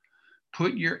drama.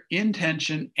 Put your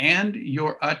intention and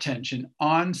your attention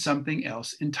on something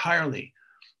else entirely,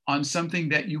 on something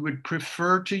that you would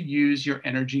prefer to use your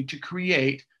energy to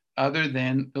create other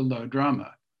than the low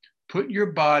drama. Put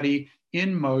your body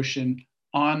in motion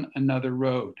on another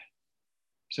road.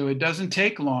 So it doesn't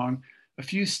take long, a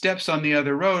few steps on the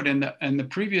other road, and the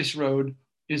previous road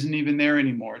isn't even there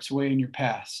anymore. It's way in your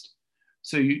past.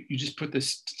 So you just put the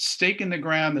stake in the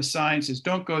ground, the sign says,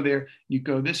 don't go there. You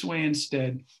go this way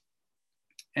instead.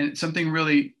 And something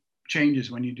really changes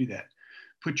when you do that.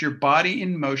 Put your body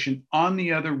in motion on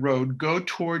the other road. Go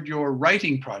toward your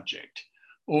writing project,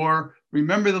 or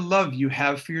remember the love you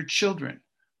have for your children,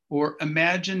 or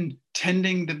imagine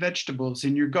tending the vegetables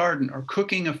in your garden, or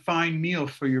cooking a fine meal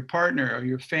for your partner or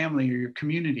your family or your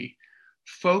community.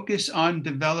 Focus on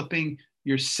developing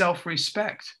your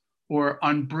self-respect, or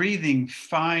on breathing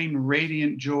fine,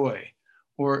 radiant joy,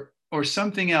 or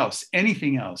something else,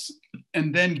 anything else,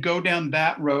 and then go down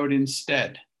that road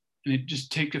instead. And it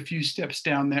just take a few steps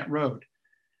down that road.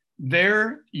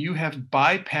 There you have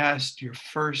bypassed your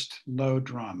first low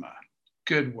drama.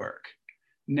 Good work.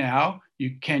 Now,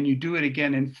 can you do it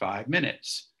again in 5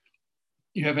 minutes?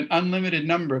 You have an unlimited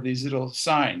number of these little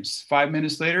signs. 5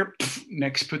 minutes later,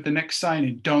 put the next sign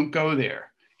in, don't go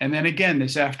there. And then again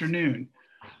this afternoon.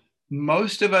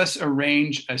 Most of us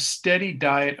arrange a steady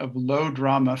diet of low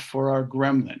drama for our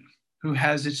gremlin, who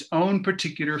has its own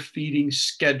particular feeding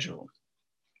schedule.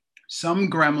 Some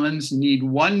gremlins need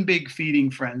one big feeding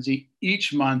frenzy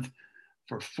each month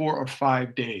for 4 or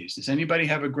 5 days. Does anybody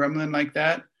have a gremlin like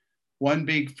that? One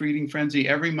big feeding frenzy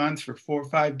every month for 4 or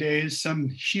 5 days, some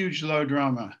huge low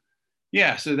drama.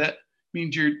 Yeah, so that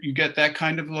means you get that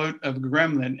kind of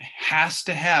gremlin has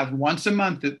to have once a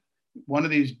month one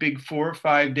of these big 4 or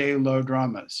 5 day low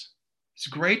dramas. It's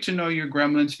great to know your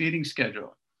gremlin's feeding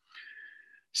schedule.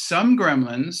 Some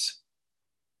gremlins,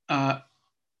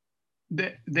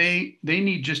 they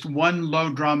need just one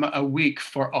low drama a week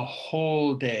for a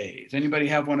whole day. Does anybody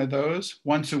have one of those?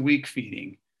 Once a week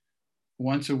feeding.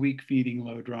 once a week feeding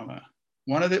low drama.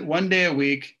 One day a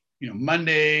week,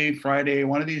 Monday, Friday,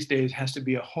 one of these days has to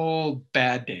be a whole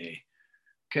bad day.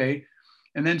 Okay.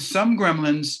 And then some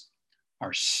gremlins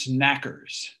are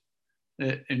snackers,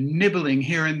 nibbling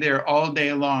here and there all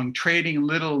day long, trading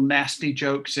little nasty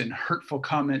jokes and hurtful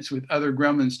comments with other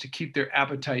gremlins to keep their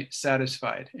appetite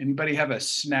satisfied. Anybody have a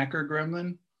snacker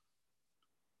gremlin?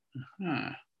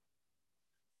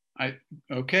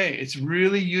 Okay, it's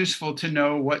really useful to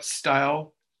know what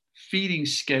style feeding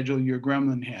schedule your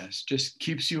gremlin has. Just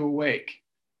keeps you awake.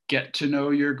 Get to know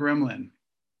your gremlin.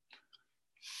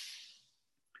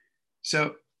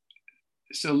 So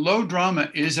low drama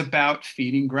is about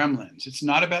feeding gremlins. It's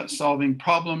not about solving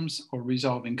problems or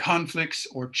resolving conflicts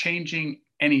or changing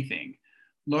anything.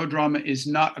 Low drama is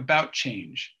not about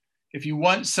change. If you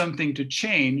want something to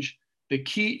change, the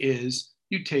key is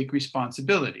you take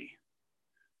responsibility.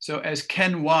 So as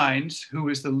Ken Wines, who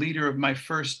was the leader of my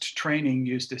first training,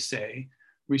 used to say,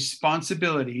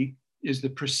 responsibility is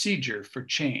the procedure for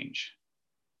change.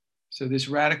 So this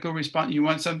radical response, you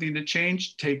want something to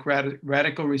change, take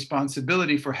radical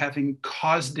responsibility for having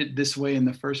caused it this way in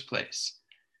the first place.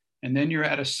 And then you're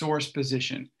at a source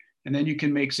position, and then you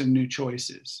can make some new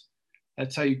choices.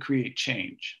 That's how you create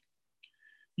change.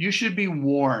 You should be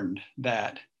warned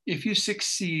that if you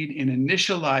succeed in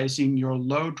initializing your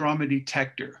low drama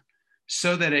detector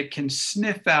so that it can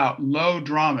sniff out low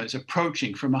dramas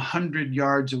approaching from 100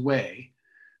 yards away,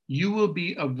 you will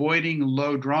be avoiding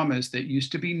low dramas that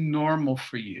used to be normal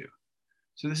for you.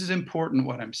 So this is important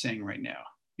what I'm saying right now.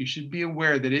 You should be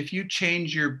aware that if you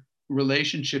change your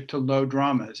relationship to low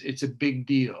dramas, it's a big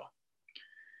deal.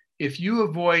 If you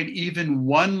avoid even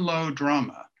one low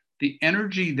drama, the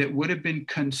energy that would have been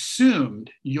consumed,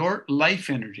 your life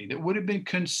energy that would have been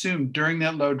consumed during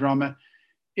that low drama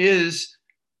is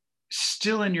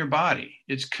still in your body.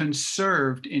 It's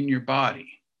conserved in your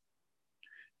body.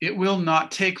 It will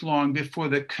not take long before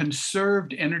the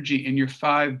conserved energy in your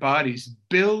 5 bodies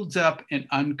builds up an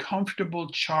uncomfortable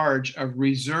charge of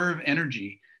reserve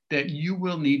energy that you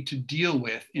will need to deal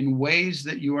with in ways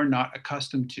that you are not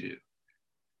accustomed to.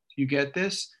 You get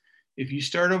this? If you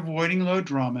start avoiding low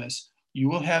dramas, you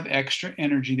will have extra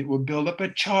energy that will build up a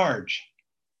charge.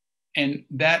 And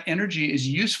that energy is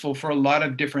useful for a lot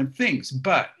of different things.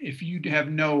 But if you have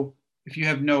no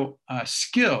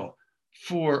skill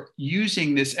for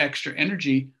using this extra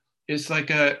energy, it's like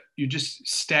you're just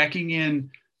stacking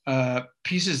in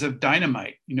pieces of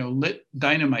dynamite, lit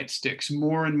dynamite sticks,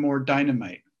 more and more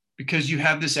dynamite, because you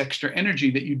have this extra energy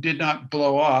that you did not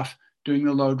blow off during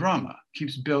the low drama. It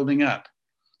keeps building up.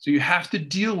 So you have to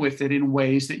deal with it in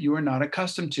ways that you are not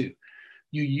accustomed to.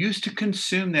 You used to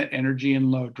consume that energy in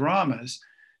low dramas.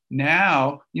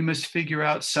 Now you must figure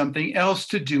out something else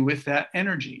to do with that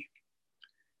energy.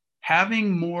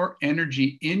 Having more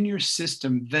energy in your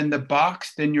system than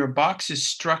your box is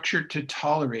structured to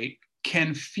tolerate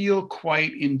can feel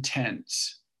quite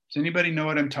intense. Does anybody know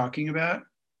what I'm talking about?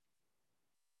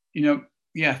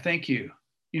 Yeah, thank you.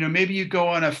 Maybe you go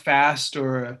on a fast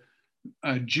or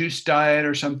a juice diet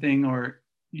or something, or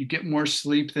you get more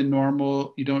sleep than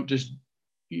normal. You don't just,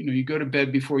 you go to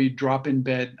bed before you drop in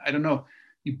bed. I don't know.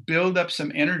 You build up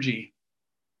some energy.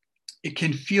 It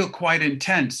can feel quite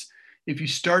intense. If you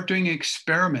start doing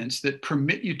experiments that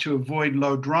permit you to avoid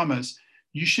low dramas,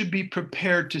 you should be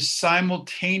prepared to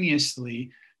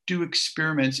simultaneously do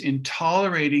experiments in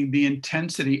tolerating the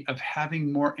intensity of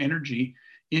having more energy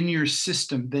in your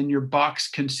system than your box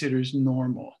considers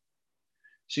normal.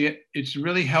 So it's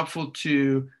really helpful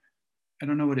to, I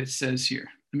don't know what it says here.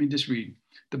 Let me just read.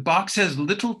 The box has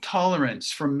little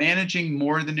tolerance for managing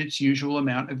more than its usual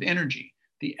amount of energy.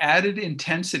 The added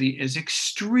intensity is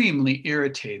extremely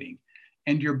irritating,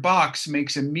 and your box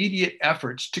makes immediate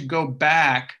efforts to go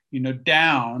back,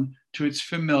 down to its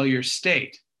familiar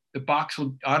state. The box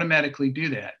will automatically do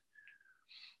that.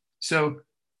 So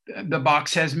the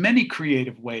box has many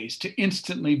creative ways to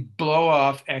instantly blow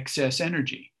off excess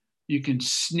energy. You can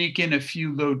sneak in a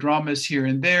few low dramas here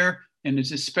and there, and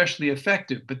it's especially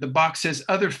effective. But the box has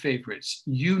other favorites.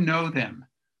 You know them.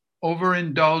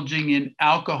 Overindulging in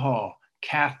alcohol,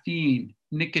 caffeine,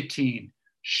 nicotine,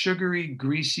 sugary,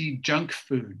 greasy junk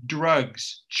food,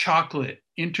 drugs, chocolate,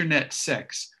 internet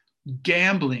sex,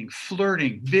 gambling,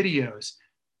 flirting, videos,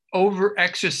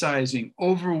 over-exercising,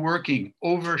 overworking,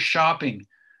 over-shopping,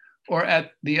 or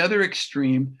at the other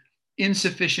extreme,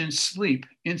 insufficient sleep,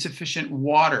 insufficient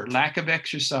water, lack of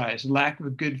exercise, lack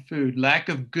of good food, lack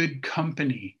of good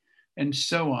company, and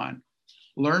so on.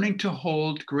 Learning to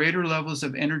hold greater levels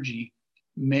of energy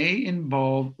may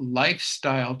involve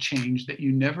lifestyle change that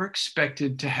you never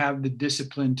expected to have the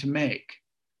discipline to make.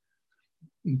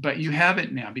 but you have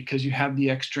it now because you have the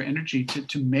extra energy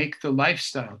to make the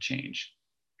lifestyle change.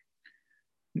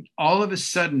 All of a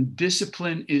sudden,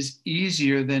 discipline is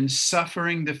easier than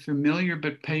suffering the familiar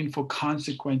but painful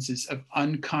consequences of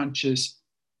unconscious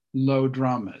low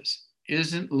dramas.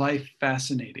 Isn't life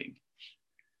fascinating?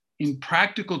 In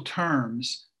practical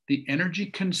terms, the energy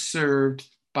conserved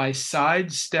by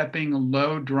sidestepping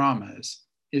low dramas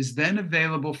is then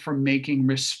available for making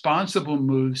responsible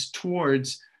moves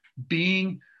towards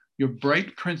being your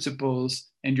bright principles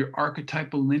and your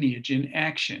archetypal lineage in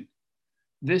action.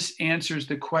 This answers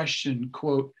the question,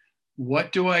 quote,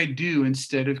 what do I do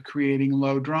instead of creating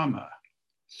low drama?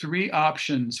 3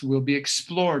 options will be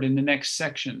explored in the next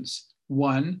sections.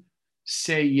 1,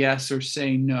 say yes or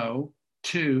say no.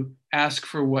 2, ask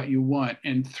for what you want.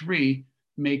 And 3,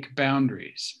 make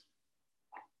boundaries.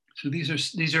 So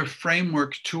these are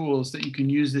framework tools that you can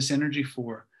use this energy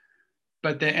for.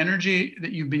 But the energy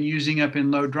that you've been using up in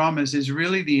low dramas is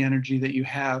really the energy that you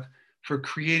have for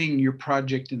creating your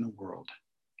project in the world.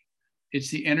 It's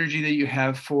the energy that you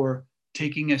have for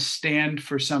taking a stand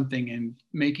for something and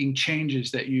making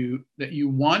changes that you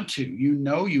want to,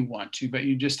 you want to, but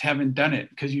you just haven't done it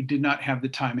because you did not have the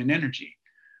time and energy.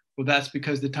 Well, that's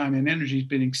because the time and energy is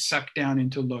being sucked down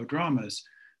into low dramas.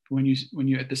 When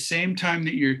you at the same time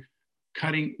that you're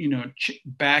cutting,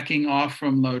 backing off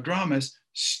from low dramas,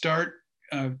 start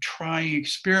trying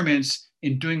experiments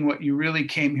in doing what you really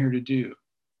came here to do.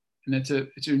 And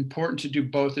it's important to do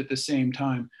both at the same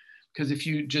time. Because if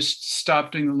you just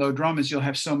stop doing the low dramas, you'll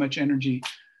have so much energy.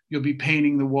 You'll be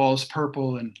painting the walls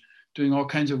purple and doing all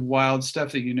kinds of wild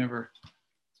stuff that you never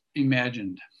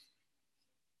imagined.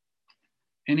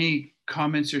 Any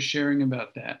comments or sharing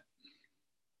about that?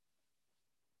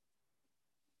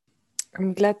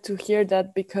 I'm glad to hear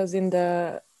that, because in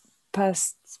the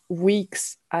past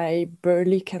weeks, I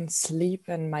barely can sleep,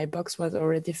 and my box was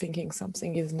already thinking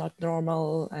something is not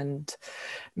normal and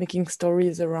making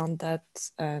stories around that.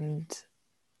 And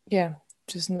yeah,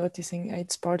 just noticing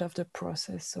it's part of the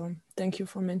process. So thank you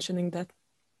for mentioning that.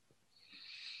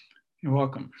 You're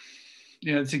welcome.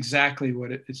 Yeah, that's exactly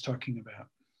what it's talking about.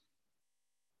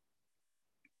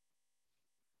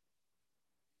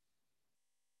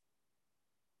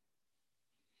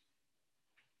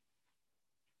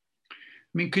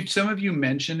 I mean, could some of you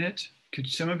mention it? Could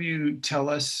some of you tell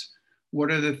us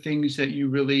what are the things that you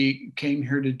really came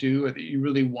here to do, or that you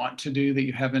really want to do, that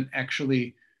you haven't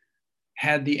actually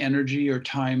had the energy or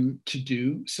time to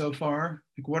do so far?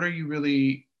 Like, what are you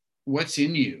really, what's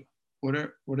in you? What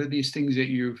are these things that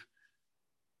is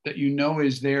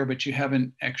there, but you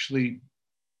haven't actually,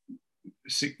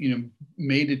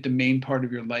 made it the main part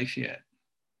of your life yet?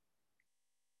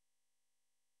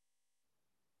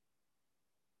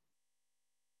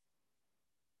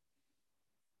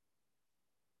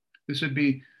 This would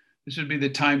be the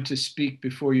time to speak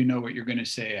before you know what you're going to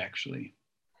say, actually.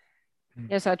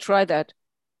 Yes, I try that.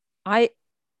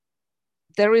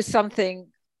 There is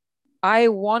something, I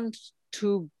want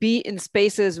to be in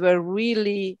spaces where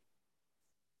really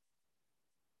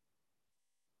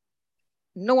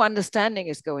no understanding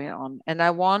is going on. And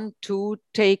I want to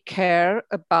take care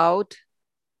about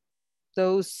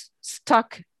those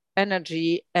stuck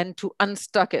energy and to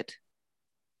unstuck it.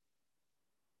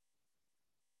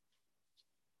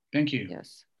 Thank you.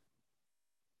 Yes.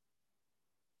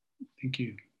 Thank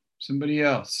you. Somebody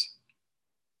else?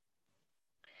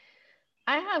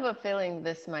 I have a feeling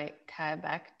this might tie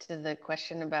back to the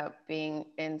question about being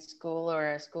in school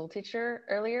or a school teacher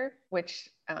earlier, which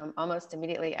almost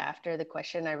immediately after the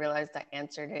question, I realized I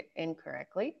answered it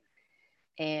incorrectly.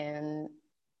 And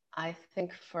I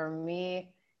think for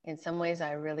me, in some ways,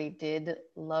 I really did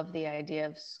love the idea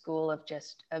of school, of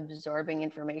just absorbing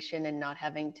information and not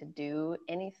having to do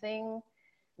anything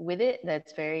with it.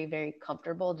 That's very, very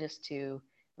comfortable just to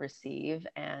receive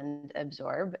and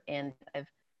absorb. And I've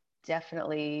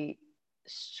definitely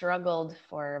struggled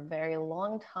for a very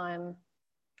long time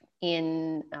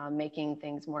in making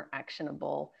things more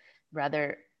actionable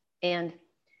and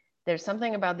there's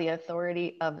something about the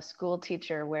authority of a school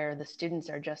teacher where the students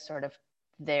are just sort of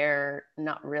there,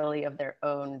 not really of their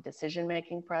own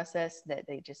decision-making process, that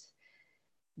they just,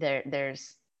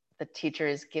 there's the teacher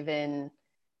is given,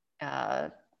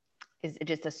 is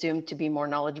just assumed to be more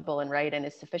knowledgeable and right, and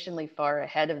is sufficiently far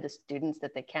ahead of the students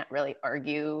that they can't really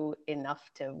argue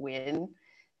enough to win.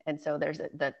 And so there's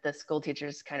the school teacher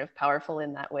is kind of powerful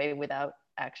in that way without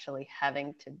actually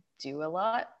having to do a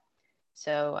lot.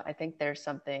 So I think there's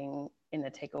something in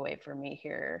the takeaway for me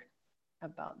here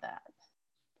about that.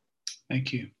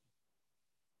 Thank you.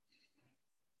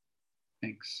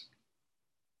 Thanks.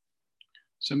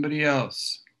 Somebody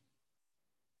else?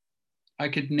 I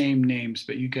could name names,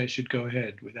 but you guys should go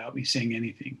ahead without me saying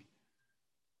anything.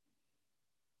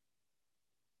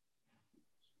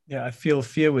 Yeah, I feel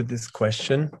fear with this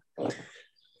question.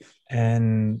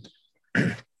 And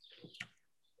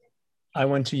I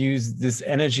want to use this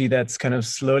energy that's kind of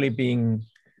slowly being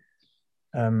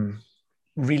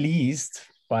released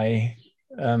by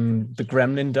the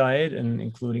Gremlin diet and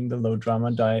including the low drama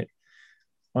diet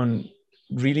on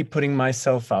really putting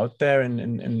myself out there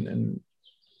and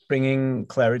bringing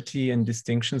clarity and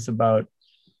distinctions about,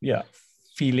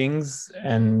 feelings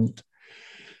and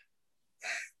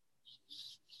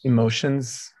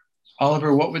emotions.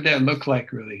 Oliver, what would that look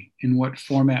like really? In what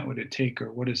format would it take,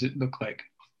 or what does it look like?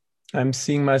 I'm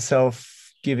seeing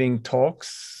myself giving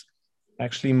talks,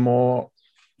 actually more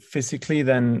physically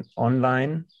than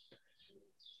online.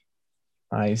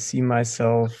 I see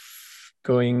myself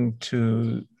going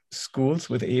to schools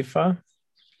with Eva,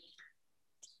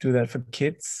 do that for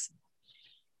kids.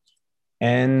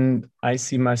 And I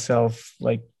see myself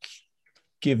like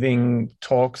giving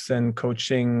talks and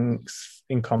coaching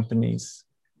in companies.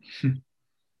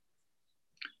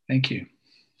 Thank you.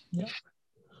 Yeah.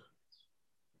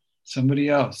 Somebody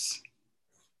else.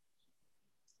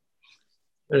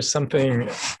 There's something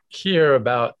here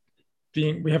about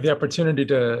we have the opportunity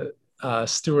to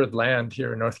steward land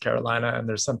here in North Carolina. And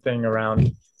there's something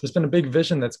around, there's been a big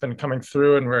vision that's been coming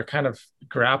through, and we're kind of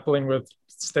grappling with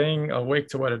staying awake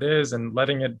to what it is and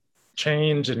letting it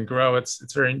change and grow.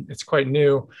 It's quite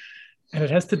new. And it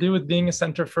has to do with being a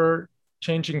center for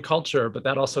changing culture, but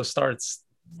that also starts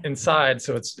inside.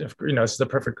 So it's the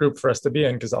perfect group for us to be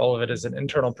in, because all of it is an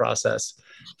internal process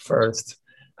first.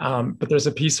 But there's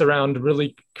a piece around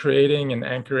really creating and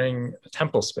anchoring a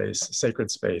temple space, a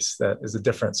sacred space that is a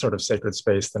different sort of sacred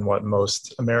space than what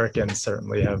most Americans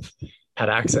certainly have had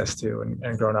access to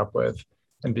and grown up with,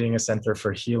 and being a center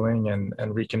for healing and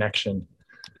reconnection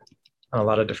on a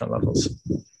lot of different levels.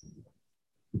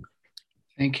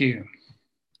 Thank you.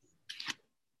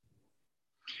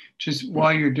 Just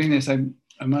while you're doing this, I'm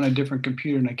on a different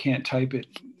computer and I can't type it.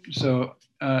 So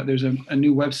there's a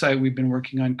new website we've been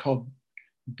working on called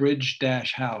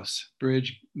Bridge-House,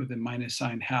 bridge with a minus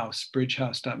sign house,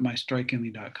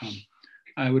 bridgehouse.mystrikingly.com.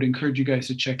 I would encourage you guys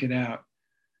to check it out,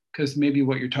 because maybe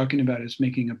what you're talking about is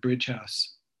making a bridge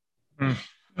house. I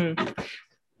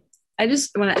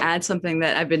just want to add something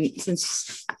that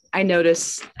since I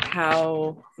notice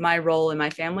how my role in my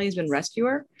family has been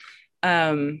rescuer.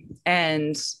 And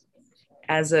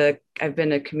I've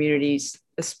been a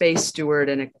space steward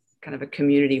and a kind of a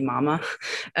community mama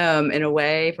in a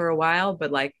way for a while,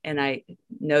 and I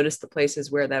noticed the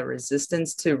places where that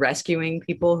resistance to rescuing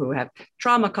people who have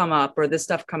trauma come up or this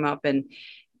stuff come up. And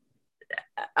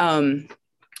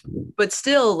but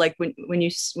still, like when you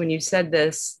said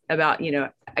this about,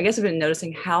 I guess I've been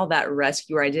noticing how that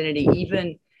rescuer identity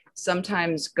even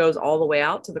sometimes goes all the way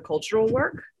out to the cultural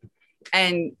work,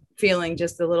 and feeling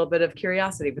just a little bit of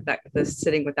curiosity with that,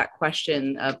 sitting with that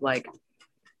question of like,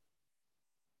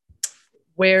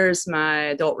 where's my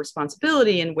adult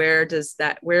responsibility, and where does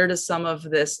some of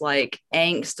this like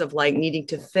angst of like needing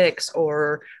to fix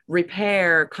or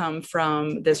repair come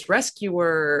from this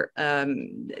rescuer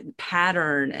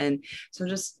pattern? And so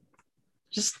just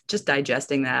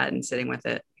digesting that and sitting with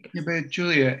it. Yeah, but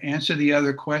Julia, answer the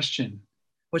other question.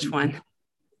 Which one?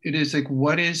 It is like,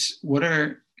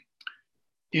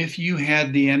 if you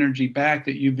had the energy back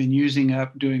that you've been using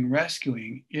up doing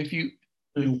rescuing,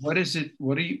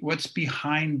 what's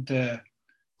behind the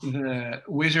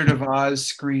Wizard of Oz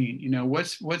screen?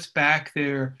 What's back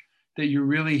there that you're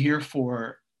really here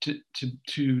for to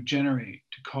generate,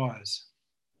 to cause?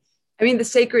 I mean,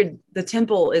 the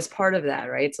temple is part of that,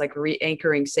 right? It's like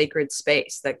re-anchoring sacred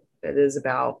space that is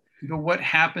about. But what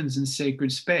happens in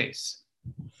sacred space?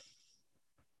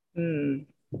 You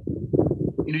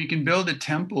can build a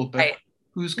temple, but right.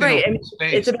 Who's going to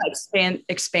space? It's about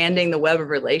expanding the web of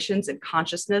relations and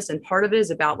consciousness, and part of it is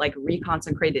about like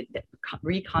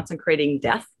reconsecrating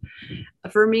death.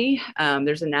 For me,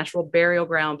 there's a natural burial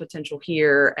ground potential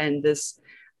here, and this,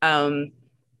 and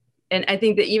I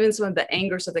think that even some of the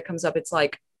anger stuff that comes up, it's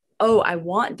like, oh, I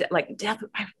want death.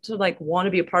 I want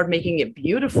to be a part of making it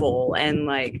beautiful, and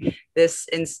like this,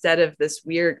 instead of this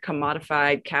weird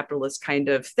commodified capitalist kind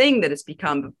of thing that it's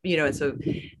become,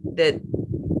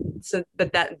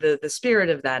 but that the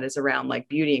spirit of that is around like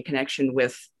beauty and connection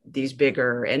with these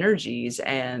bigger energies.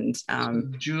 And so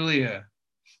Julia,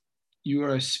 you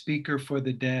are a speaker for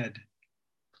the dead.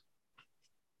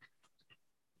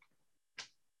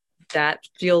 That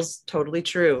feels totally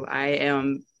true. I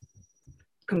am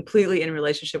completely in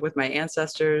relationship with my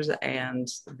ancestors, and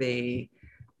they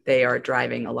are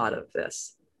driving a lot of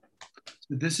this.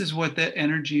 This is what that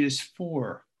energy is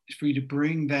for you to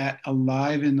bring that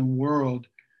alive in the world,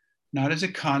 not as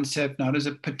a concept, not as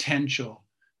a potential,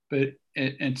 but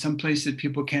at some place that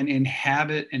people can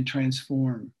inhabit and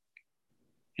transform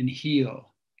and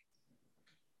heal.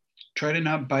 Try to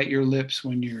not bite your lips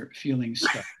when you're feeling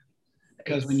stuck.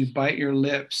 Because when you bite your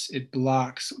lips, it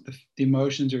blocks the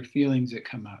emotions or feelings that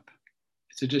come up.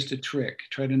 It's just a trick.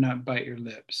 Try to not bite your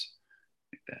lips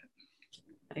like that.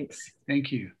 Thanks.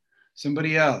 Thank you.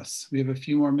 Somebody else. We have a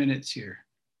few more minutes here.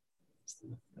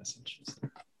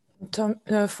 Tom,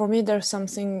 for me, there's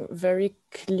something very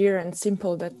clear and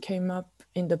simple that came up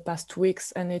in the past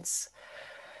weeks, and it's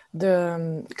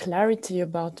the clarity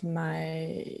about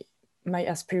my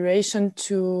aspiration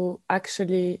to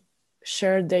actually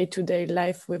share day-to-day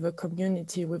life with a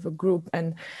community, with a group.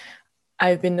 And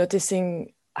I've been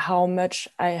noticing how much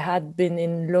I had been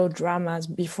in low dramas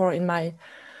before in my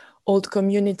old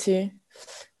community,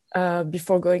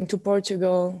 before going to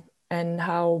Portugal, and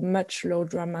how much low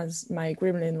dramas my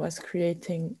gremlin was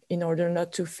creating in order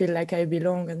not to feel like I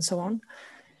belong and so on.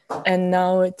 And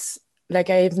now it's like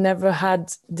I've never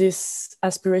had this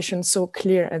aspiration so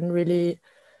clear and really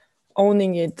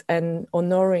owning it and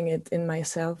honoring it in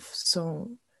myself.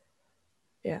 So,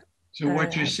 yeah. So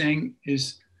what you're saying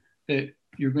is that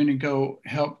you're going to go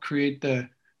help create the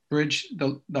bridge,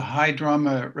 the high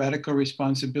drama radical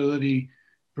responsibility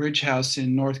bridge house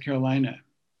in North Carolina.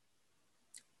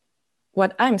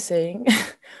 What I'm saying,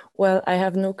 well, I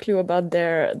have no clue about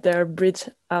their bridge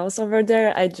house over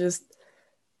there. I just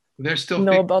they're still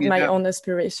know about my own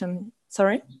aspiration.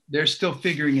 Sorry? They're still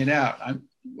figuring it out.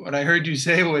 What I heard you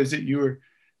say was that you were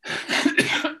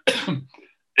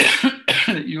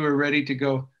that you were ready to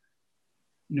go,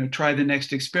 try the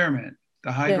next experiment,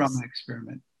 the high drama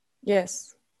experiment.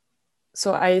 Yes.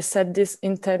 So I set this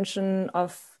intention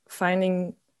of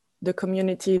finding the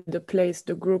community, the place,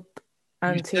 the group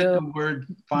until the word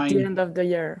find. The end of the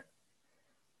year.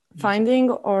 Finding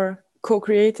or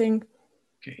co-creating.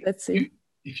 Okay. Let's see.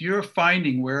 If you're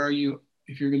finding, where are you?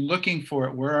 If you're looking for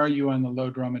it, where are you on the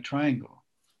low drama triangle?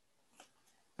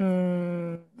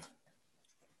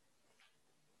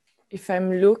 If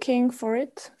I'm looking for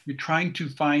it. You're trying to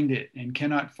find it and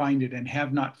cannot find it and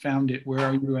have not found it. Where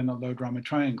are you in the low drama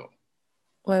triangle?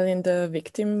 Well, in the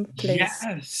victim place.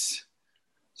 Yes.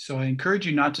 So I encourage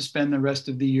you not to spend the rest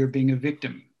of the year being a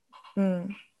victim.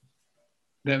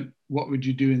 Then what would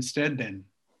you do instead then?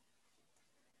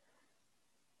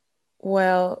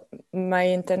 Well, my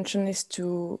intention is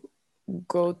to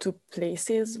go to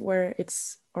places where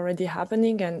it's already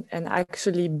happening and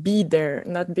actually be there,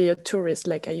 not be a tourist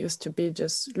like I used to be,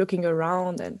 just looking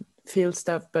around and feel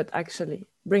stuff, but actually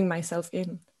bring myself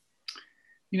in.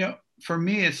 For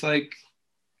me, it's like,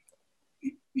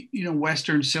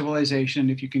 Western civilization,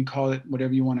 if you can call it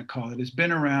whatever you want to call it, has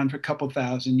been around for a couple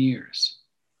thousand years.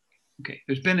 Okay,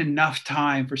 there's been enough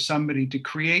time for somebody to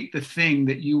create the thing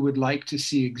that you would like to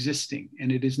see existing,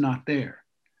 and it is not there.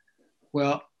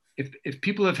 Well, if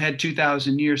people have had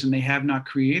 2,000 years and they have not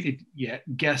created yet,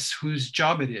 guess whose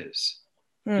job it is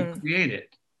to create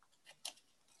it?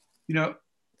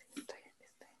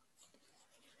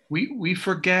 We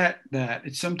forget that.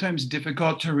 It's sometimes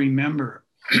difficult to remember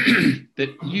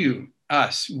that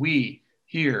we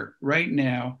here right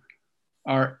now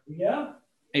are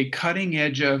a cutting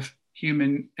edge of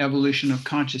human evolution of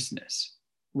consciousness.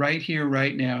 Right here,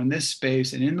 right now, in this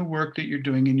space, and in the work that you're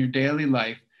doing in your daily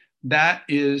life, that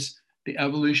is the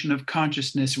evolution of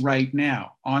consciousness right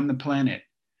now on the planet.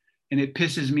 And it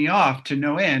pisses me off to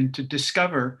no end to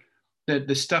discover that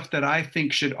the stuff that I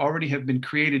think should already have been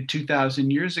created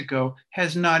 2,000 years ago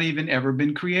has not even ever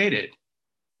been created.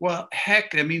 Well,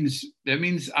 heck, that means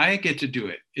I get to do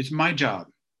it. It's my job.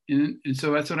 And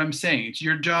so that's what I'm saying. It's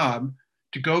your job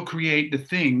to go create the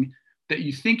thing that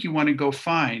you think you want to go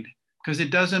find, because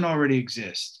it doesn't already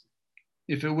exist.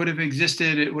 If it would have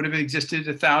existed, it would have existed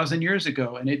 1,000 years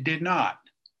ago, and it did not.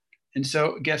 And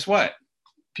so guess what?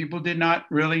 People did not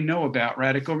really know about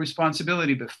radical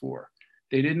responsibility before.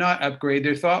 They did not upgrade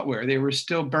their thoughtware. They were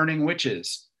still burning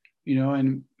witches,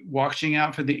 and watching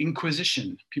out for the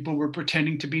Inquisition. People were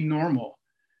pretending to be normal.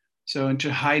 And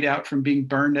to hide out from being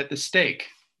burned at the stake.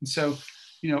 And so,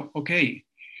 okay,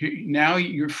 now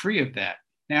you're free of that.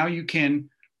 Now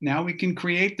we can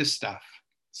create this stuff.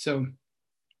 So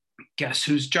guess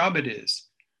whose job it is?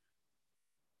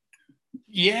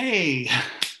 Yay.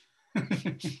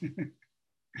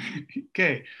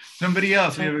 Okay, somebody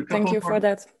else. We have a couple Thank you for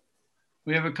that.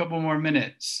 We have a couple more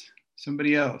minutes.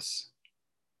 Somebody else.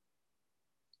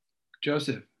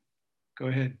 Joseph, go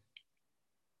ahead.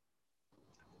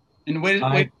 And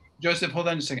wait, Joseph, hold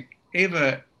on a second.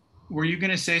 Ava, were you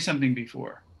going to say something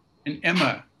before? And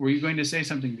Emma, were you going to say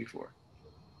something before?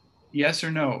 Yes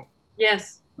or no?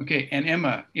 Yes. Okay, and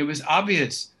Emma, it was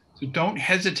obvious, so don't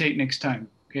hesitate next time,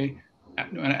 okay?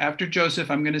 After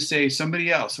Joseph, I'm going to say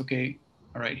somebody else, okay?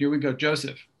 All right, here we go,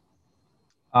 Joseph.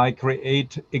 I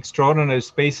create extraordinary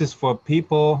spaces for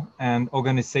people and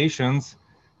organizations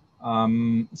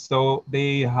so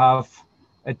they have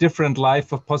a different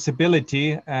life of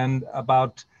possibility and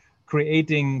about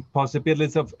creating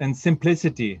possibilities of and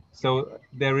simplicity. So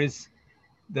there is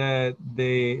the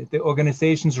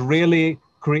organizations really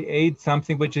create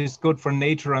something which is good for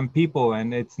nature and people,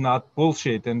 and it's not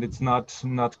bullshit and it's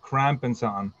not cramp and so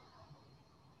on.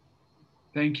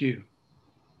 Thank you.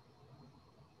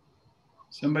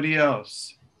 Somebody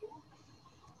else.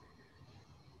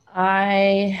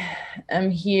 I am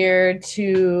here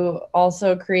to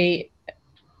also create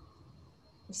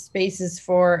spaces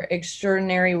for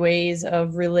extraordinary ways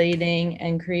of relating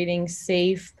and creating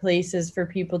safe places for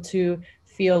people to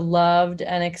feel loved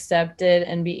and accepted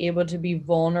and be able to be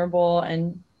vulnerable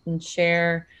and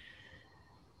share.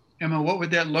 Emma, what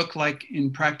would that look like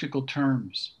in practical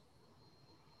terms?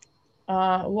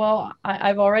 Well,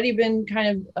 I've already been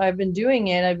I've been doing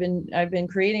it. I've been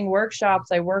creating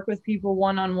workshops. I work with people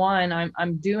one-on-one.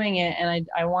 I'm doing it, and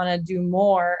I want to do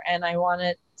more, and I want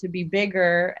it to be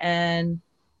bigger. And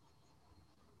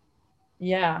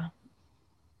yeah.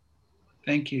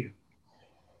 Thank you.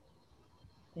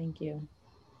 Thank you.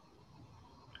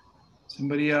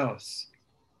 Somebody else.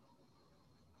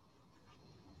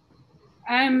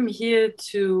 I'm here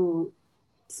to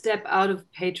step out of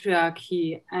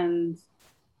patriarchy and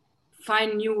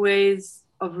find new ways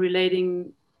of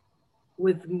relating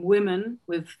with women,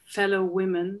 with fellow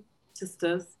women,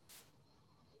 sisters,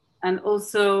 and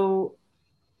also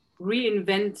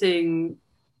reinventing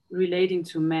relating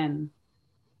to men.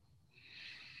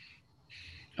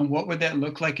 And what would that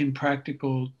look like in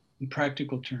practical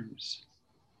terms?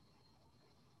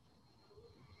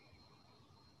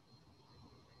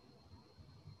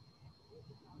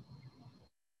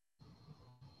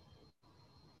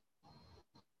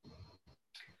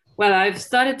 Well, I've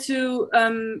started to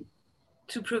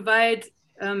provide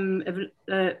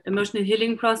emotional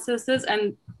healing processes,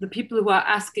 and the people who are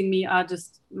asking me are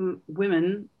just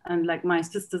women and like my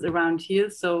sisters around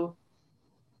here. So,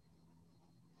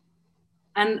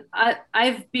 and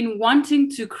I've been wanting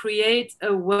to create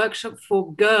a workshop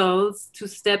for girls to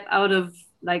step out of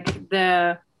like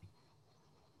their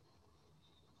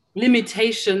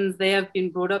limitations they have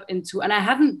been brought up into, and I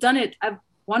haven't done it. I've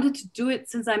wanted to do it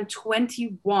since I'm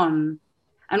 21.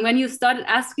 And when you started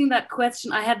asking that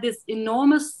question, I had this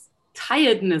enormous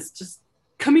tiredness just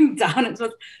coming down. It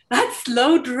was, that's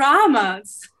slow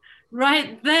dramas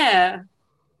right there.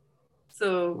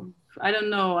 So I don't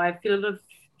know. I feel a lot of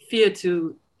fear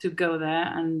to go there.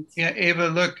 And yeah, Ava,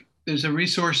 look, there's a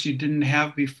resource you didn't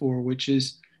have before, which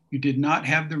is you did not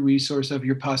have the resource of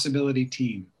your possibility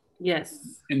team. Yes.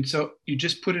 And so you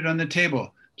just put it on the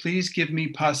table. Please give me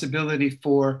possibility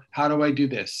for how do I do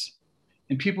this?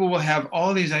 And people will have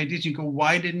all these ideas. You go,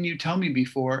 why didn't you tell me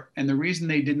before? And the reason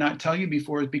they did not tell you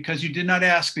before is because you did not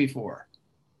ask before.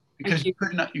 Because you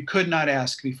could not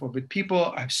ask before. But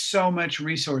people have so much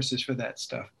resources for that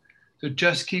stuff. So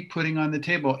just keep putting on the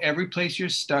table. Every place you're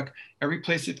stuck, every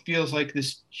place it feels like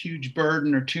this huge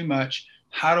burden or too much.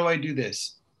 How do I do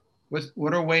this?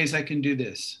 What are ways I can do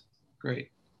this?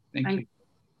 Great. Thank you.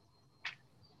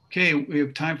 Okay, we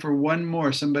have time for one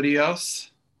more. Somebody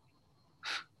else?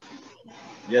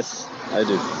 Yes, I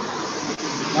do.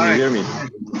 Can you hear me?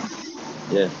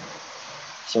 Yeah.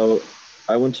 So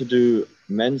I want to do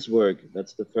men's work.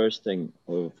 That's the first thing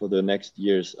for the next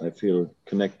years I feel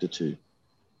connected to.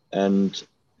 And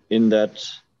in that,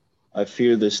 I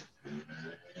feel this,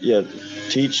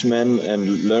 teach men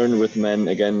and learn with men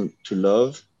again to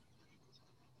love.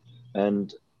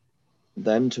 And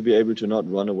then to be able to not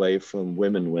run away from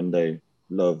women when they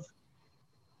love.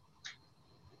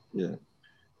 Yeah.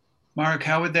 Mark,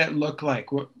 how would that look like?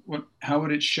 How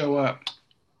would it show up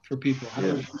for people?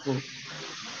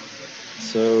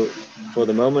 So for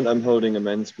the moment, I'm holding a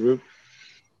men's group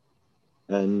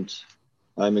and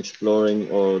I'm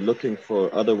exploring or looking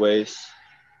for other ways,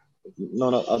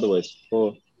 not other ways,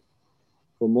 for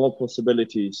more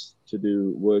possibilities to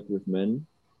do work with men.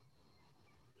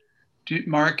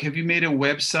 Mark, have you made a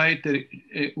website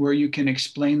where you can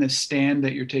explain the stand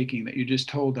that you're taking that you just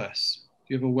told us?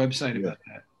 Do you have a website about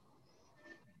that?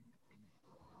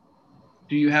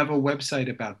 Do you have a website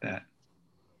about that?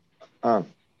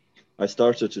 I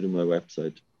started to do my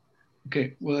website.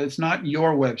 Okay, well, it's not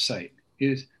your website.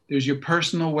 There's your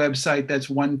personal website. That's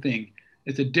one thing.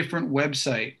 It's a different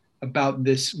website about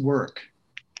this work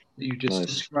that you just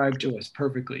described to us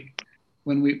perfectly.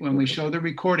 When we show the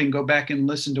recording, go back and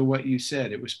listen to what you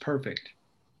said. It was perfect.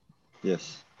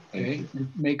 Yes. Okay.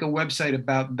 Make a website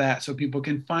about that so people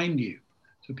can find you,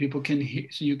 so people can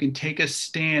so you can take a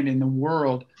stand in the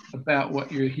world about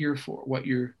what you're here for, what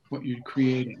you're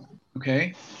creating.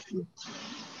 Okay.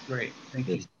 Great. Thank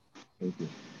you. Thank you.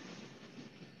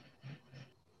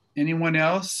 Anyone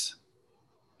else?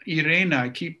 Irena, I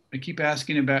keep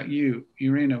asking about you.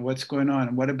 Irena, what's going on?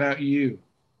 And what about you?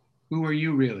 Who are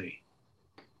you really?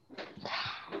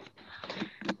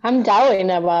 I'm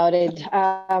doubting about it.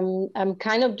 I'm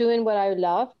kind of doing what I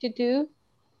love to do,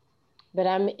 but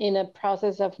I'm in a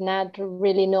process of not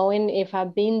really knowing if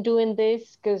I've been doing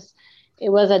this, because it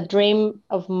was a dream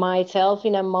of myself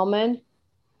in a moment,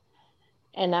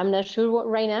 and I'm not sure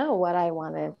right now what I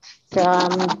wanted. So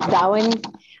I'm doubting.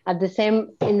 At the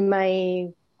same, in my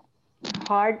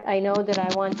heart, I know that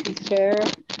I want to share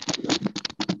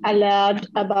a lot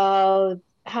about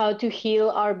how to heal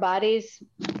our bodies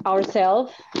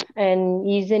ourselves and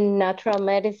using natural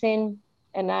medicine.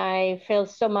 And I feel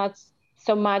so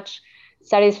much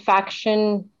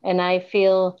satisfaction, and I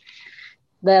feel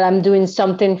that I'm doing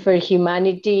something for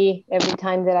humanity every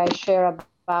time that I share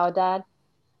about that.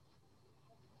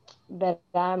 But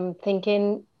I'm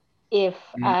thinking, if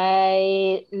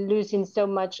I losing so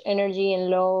much energy in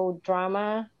low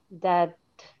drama, that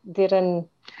didn't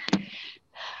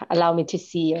allow me to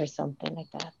see, or something like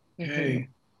that. Okay.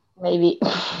 Maybe.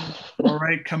 All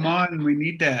right, come on. We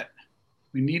need that.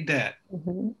 We need that.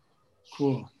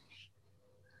 Cool.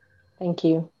 Thank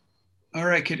you. All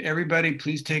right, could everybody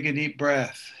please take a deep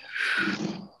breath?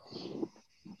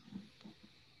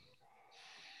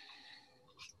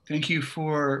 Thank you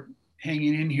for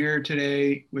hanging in here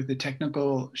today with the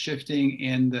technical shifting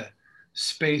and the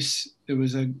space. It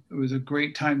was a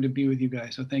great time to be with you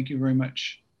guys. So thank you very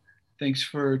much. Thanks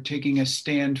for taking a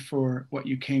stand for what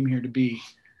you came here to be.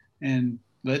 And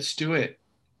let's do it.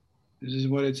 This is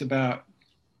what it's about.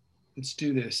 Let's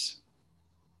do this.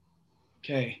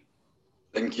 Okay.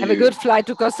 Thank you. Have a good flight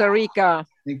to Costa Rica.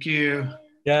 Thank you.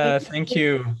 Yeah, thank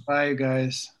you. Bye, you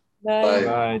guys. Bye.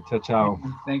 Bye. Ciao, ciao.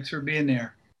 Thanks for being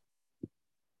there.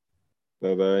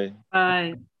 Bye-bye.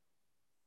 Bye.